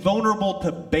potential being vulnerable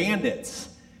to bandits,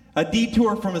 a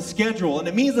detour from his schedule. And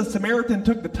it means the Samaritan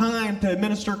took the time to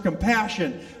administer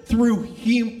compassion through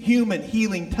human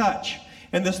healing touch.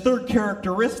 And this third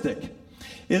characteristic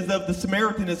is of the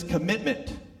Samaritan is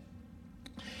commitment.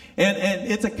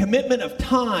 And it's a commitment of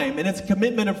time, and it's a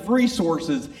commitment of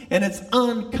resources, and it's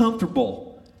uncomfortable.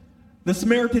 The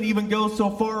Samaritan even goes so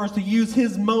far as to use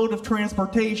his mode of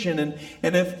transportation.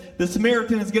 And if the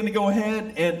Samaritan is going to go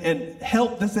ahead and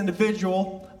help this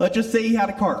individual, let's just say he had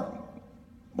a cart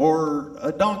or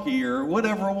a donkey or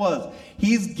whatever it was,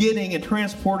 he's getting and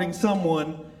transporting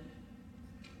someone,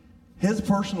 his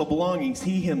personal belongings,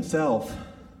 he himself,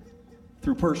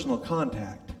 through personal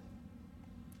contact.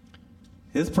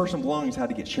 His personal belongings had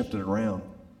to get shifted around.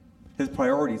 His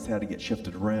priorities had to get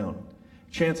shifted around.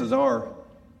 Chances are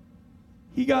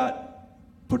he got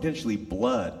potentially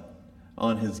blood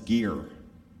on his gear.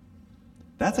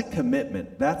 That's a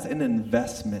commitment. That's an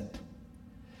investment.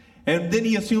 And then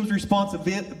he assumes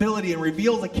responsibility and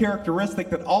reveals a characteristic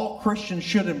that all Christians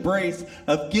should embrace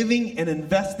of giving and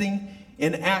investing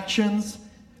in actions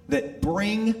that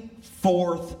bring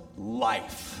forth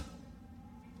life.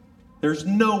 There's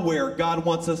nowhere God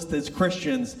wants us as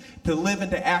Christians to live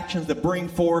into actions that bring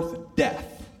forth death.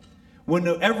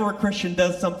 Whenever a Christian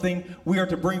does something, we are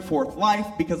to bring forth life,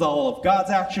 because all of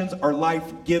God's actions are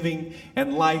life-giving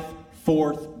and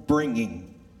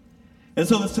life-forth-bringing. And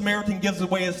so the Samaritan gives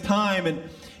away his time, and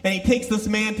he takes this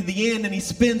man to the inn, and he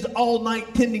spends all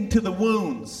night tending to the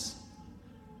wounds.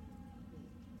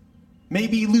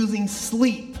 Maybe losing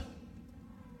sleep,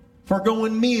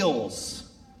 forgoing meals,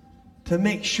 to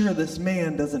make sure this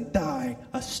man doesn't die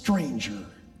a stranger.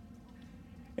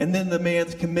 And then the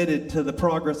man's committed to the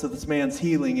progress of this man's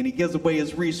healing, and he gives away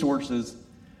his resources,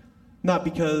 not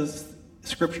because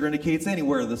Scripture indicates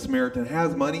anywhere the Samaritan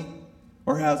has money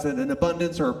or has it in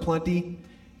abundance or plenty.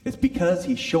 It's because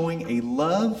he's showing a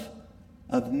love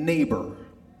of neighbor,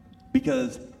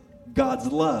 because God's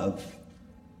love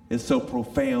is so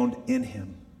profound in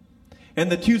him. And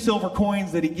the 2 silver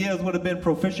coins that he gives would have been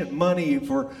proficient money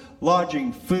for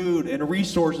lodging, food, and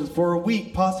resources for a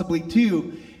week, possibly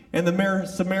 2. And the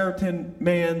Samaritan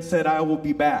man said, I will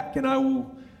be back, and I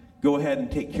will go ahead and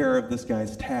take care of this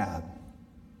guy's tab.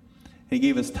 He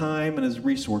gave his time and his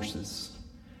resources.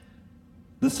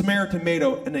 The Samaritan made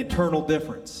an eternal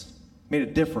difference, made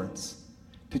a difference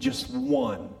to just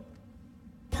one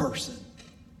person.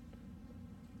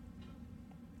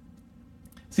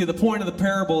 See, the point of the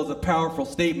parable is a powerful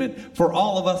statement for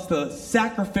all of us to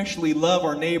sacrificially love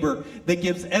our neighbor that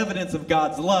gives evidence of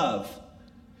God's love.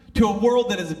 To a world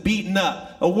that is beaten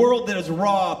up, a world that is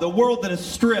robbed, a world that is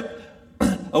stripped,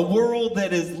 a world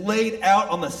that is laid out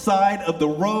on the side of the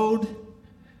road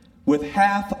with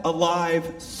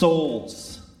half-alive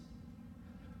souls.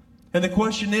 And the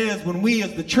question is, when we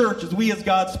as the church, as we as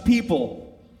God's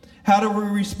people, how do we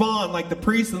respond like the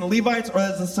priests and the Levites or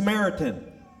as the Samaritan?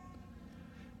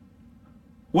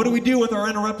 What do we do with our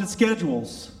interrupted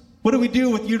schedules? What do we do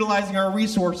with utilizing our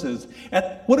resources?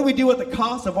 What do we do at the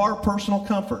cost of our personal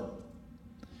comfort?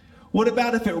 What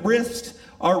about if it risks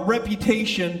our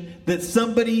reputation that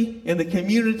somebody in the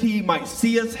community might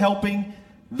see us helping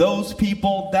those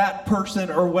people, that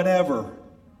person, or whatever?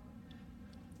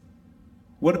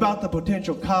 What about the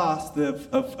potential cost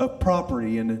of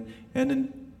property?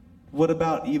 And what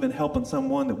about even helping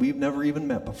someone that we've never even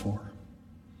met before?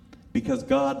 Because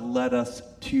God led us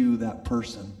to that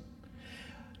person.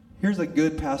 Here's a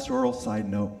good pastoral side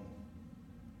note.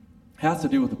 It has to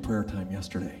do with the prayer time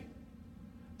yesterday.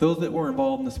 Those that were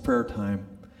involved in this prayer time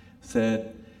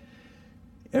said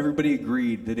everybody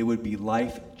agreed that it would be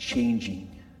life-changing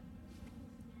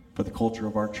for the culture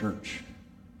of our church.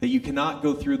 That you cannot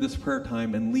go through this prayer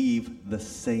time and leave the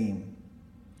same.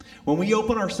 When we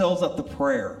open ourselves up to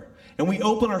prayer, and we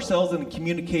open ourselves in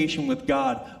communication with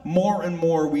God, more and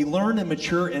more we learn and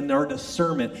mature in our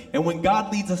discernment. And when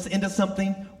God leads us into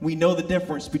something, we know the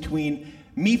difference between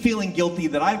me feeling guilty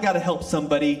that I've got to help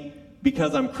somebody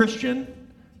because I'm Christian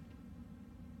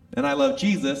and I love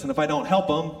Jesus, and if I don't help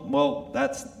them, well,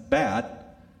 that's bad.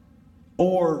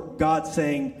 Or God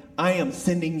saying, I am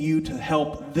sending you to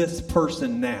help this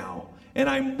person now, and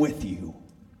I'm with you.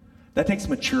 That takes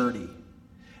maturity.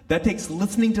 That takes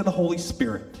listening to the Holy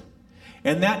Spirit.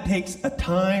 And that takes a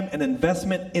time and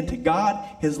investment into God,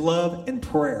 His love, and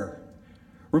prayer.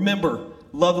 Remember,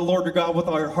 love the Lord your God with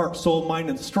all your heart, soul, mind,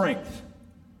 and strength.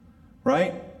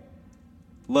 Right?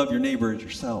 Love your neighbor as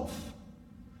yourself.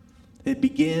 It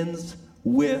begins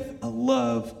with a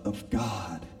love of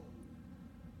God.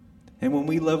 And when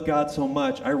we love God so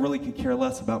much, I really could care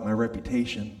less about my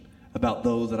reputation, about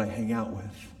those that I hang out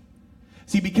with.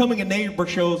 See, becoming a neighbor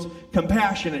shows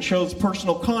compassion. It shows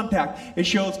personal contact. It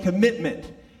shows commitment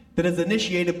that is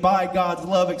initiated by God's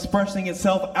love expressing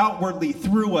itself outwardly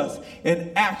through us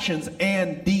in actions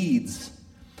and deeds.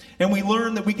 And we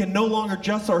learn that we can no longer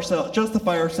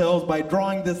justify ourselves by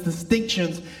drawing these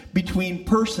distinctions between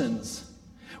persons.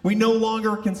 We no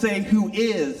longer can say who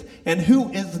is and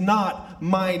who is not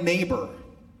my neighbor.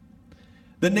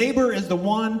 The neighbor is the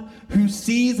one who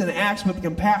sees and acts with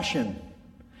compassion,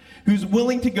 who's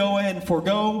willing to go and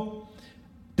forego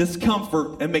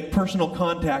discomfort and make personal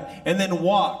contact and then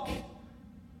walk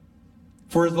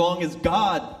for as long as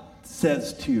God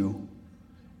says to.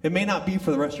 It may not be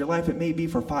for the rest of your life. It may be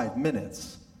for 5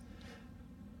 minutes.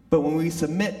 But when we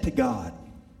submit to God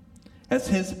as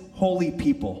His holy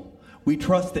people, we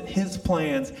trust that His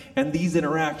plans and these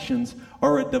interactions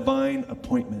are a divine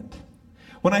appointment.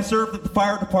 When I served at the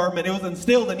fire department, it was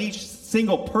instilled in each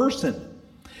single person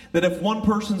that if one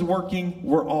person's working,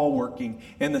 we're all working.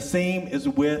 And the same is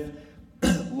with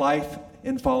life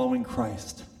in following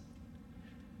Christ.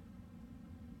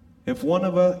 If one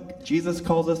of us, Jesus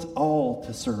calls us all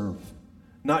to serve.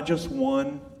 Not just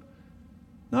one,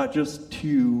 not just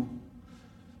two.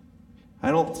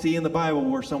 I don't see in the Bible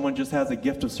where someone just has a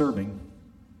gift of serving.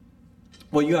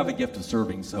 Well, you have a gift of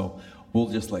serving, so we'll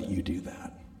just let you do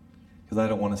that. Because I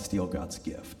don't want to steal God's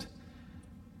gift.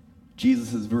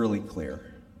 Jesus is really clear.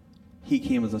 He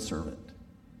came as a servant,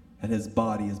 and His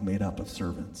body is made up of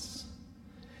servants.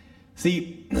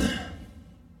 See,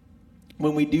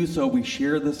 when we do so, we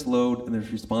share this load and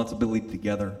this responsibility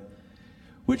together,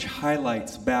 which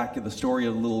highlights back to the story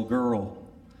of the little girl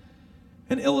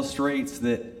and illustrates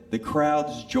that the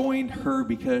crowds joined her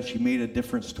because she made a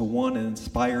difference to one and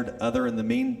inspired other, and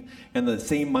the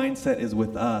same mindset is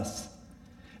with us.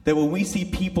 That when we see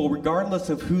people, regardless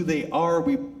of who they are,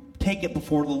 we take it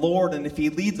before the Lord, and if He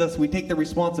leads us, we take the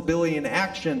responsibility and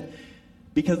action,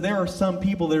 because there are some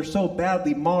people that are so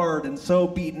badly marred and so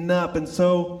beaten up and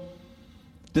so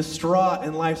distraught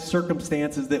in life's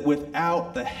circumstances that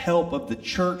without the help of the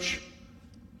church,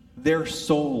 their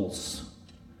souls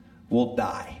will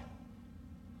die.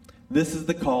 This is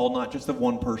the call, not just of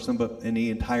one person, but in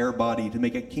the entire body, to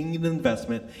make a kingdom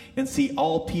investment and see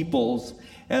all peoples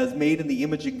as made in the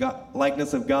image and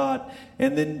likeness of God,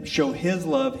 and then show His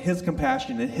love, His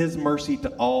compassion, and His mercy to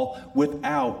all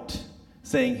without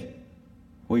saying,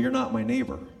 well, you're not my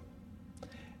neighbor.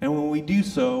 And when we do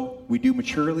so, we do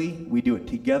maturely, we do it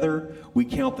together, we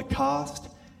count the cost,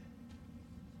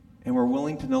 and we're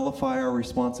willing to nullify our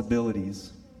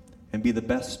responsibilities and be the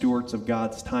best stewards of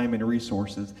God's time and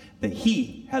resources that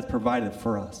He has provided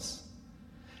for us.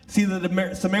 See,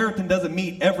 the Samaritan doesn't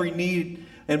meet every need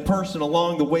and person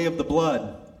along the way of the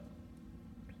blood,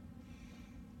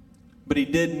 but he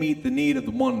did meet the need of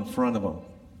the one in front of him.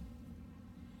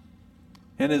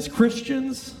 And as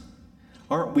Christians,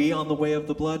 aren't we on the way of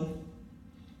the blood?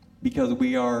 Because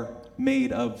we are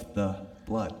made of the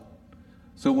blood.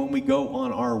 So when we go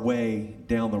on our way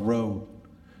down the road,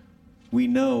 we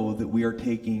know that we are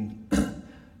taking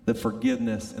the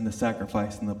forgiveness and the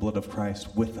sacrifice and the blood of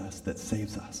Christ with us that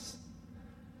saves us.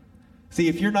 See,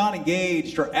 if you're not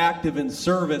engaged or active in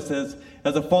service as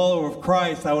a follower of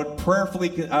Christ, I would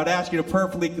ask you to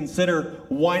prayerfully consider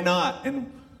why not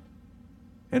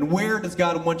and where does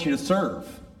God want you to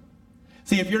serve.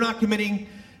 See, if you're not committing,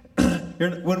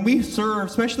 when we serve,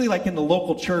 especially like in the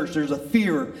local church, there's a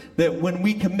fear that when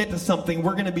we commit to something,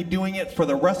 we're going to be doing it for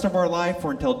the rest of our life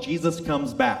or until Jesus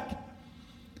comes back.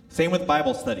 Same with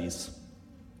Bible studies.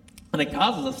 And it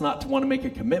causes us not to want to make a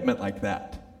commitment like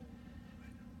that.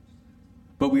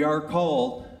 But we are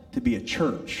called to be a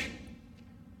church.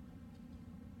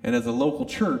 And as a local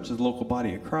church, as a local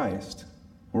body of Christ,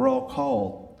 we're all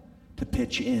called to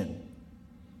pitch in.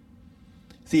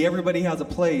 See, everybody has a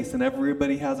place, and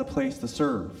everybody has a place to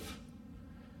serve.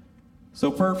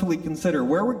 So prayerfully consider,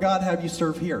 where would God have you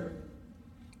serve here?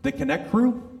 The Connect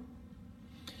crew?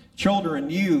 Children,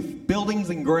 youth, buildings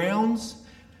and grounds?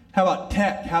 How about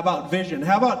tech? How about vision?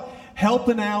 How about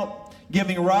helping out,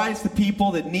 giving rides to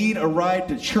people that need a ride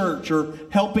to church, or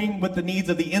helping with the needs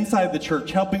of the inside of the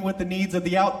church, helping with the needs of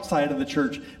the outside of the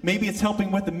church? Maybe it's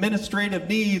helping with administrative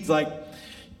needs like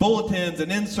bulletins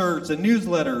and inserts and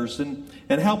newsletters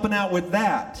and helping out with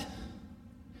that.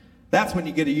 That's when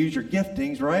you get to use your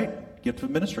giftings, right? Gift of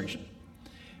administration.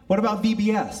 What about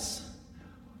VBS?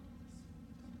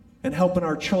 And helping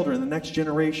our children, the next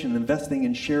generation, investing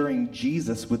in sharing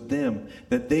Jesus with them,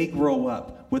 that they grow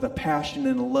up with a passion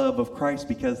and a love of Christ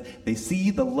because they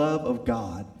see the love of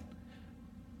God.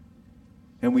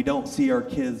 And we don't see our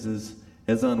kids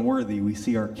as unworthy. We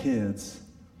see our kids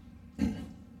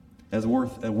as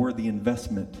worth a worthy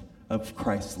investment of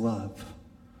Christ's love.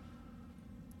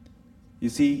 You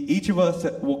see, each of us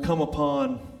will come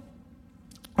upon,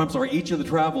 each of the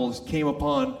travelers came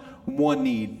upon one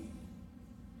need.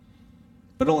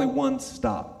 But only one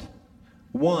stopped.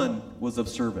 One was of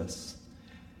service.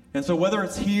 And so whether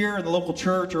it's here in the local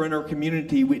church or in our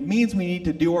community, it means we need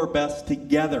to do our best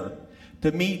together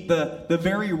to meet the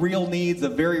very real needs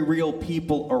of very real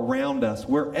people around us,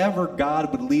 wherever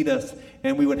God would lead us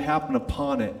and we would happen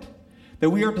upon it. That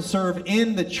we are to serve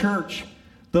in the church,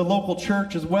 the local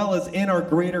church, as well as in our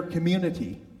greater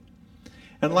community.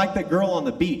 And like that girl on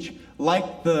the beach,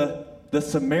 like the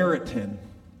Samaritan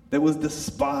that was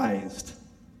despised,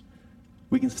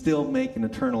 we can still make an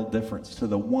eternal difference to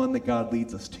the one that God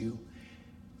leads us to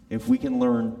if we can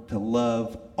learn to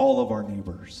love all of our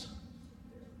neighbors,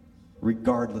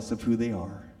 regardless of who they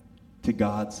are, to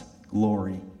God's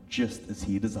glory, just as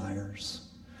He desires.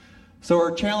 So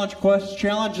our challenge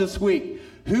this week,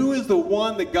 who is the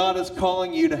one that God is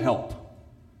calling you to help?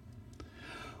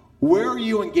 Where are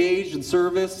you engaged in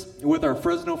service with our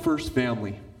Fresno First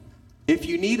family? If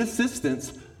you need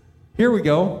assistance, here we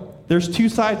go. There's two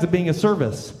sides of being a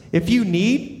service. If you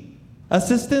need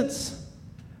assistance,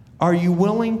 are you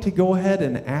willing to go ahead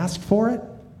and ask for it,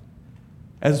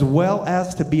 as well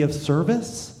as to be of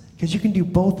service? Because you can do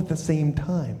both at the same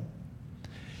time.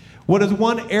 What is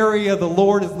one area the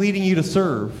Lord is leading you to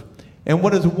serve? And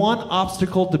what is one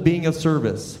obstacle to being of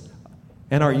service?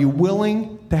 And are you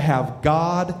willing to have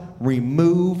God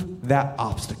remove that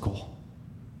obstacle?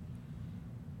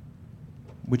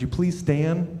 Would you please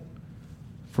stand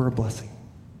for a blessing?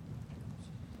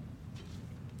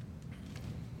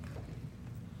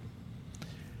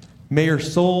 May our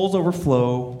souls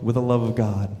overflow with the love of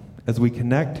God as we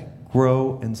connect,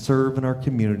 grow, and serve in our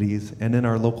communities and in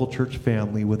our local church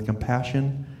family with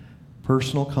compassion,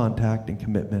 personal contact, and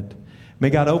commitment. May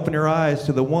God open your eyes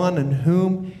to the one in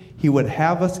whom He would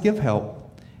have us give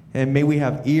help, and may we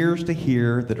have ears to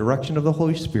hear the direction of the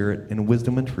Holy Spirit in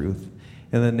wisdom and truth.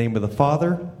 In the name of the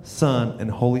Father, Son,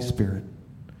 and Holy Spirit,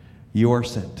 you are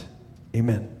sent.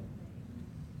 Amen.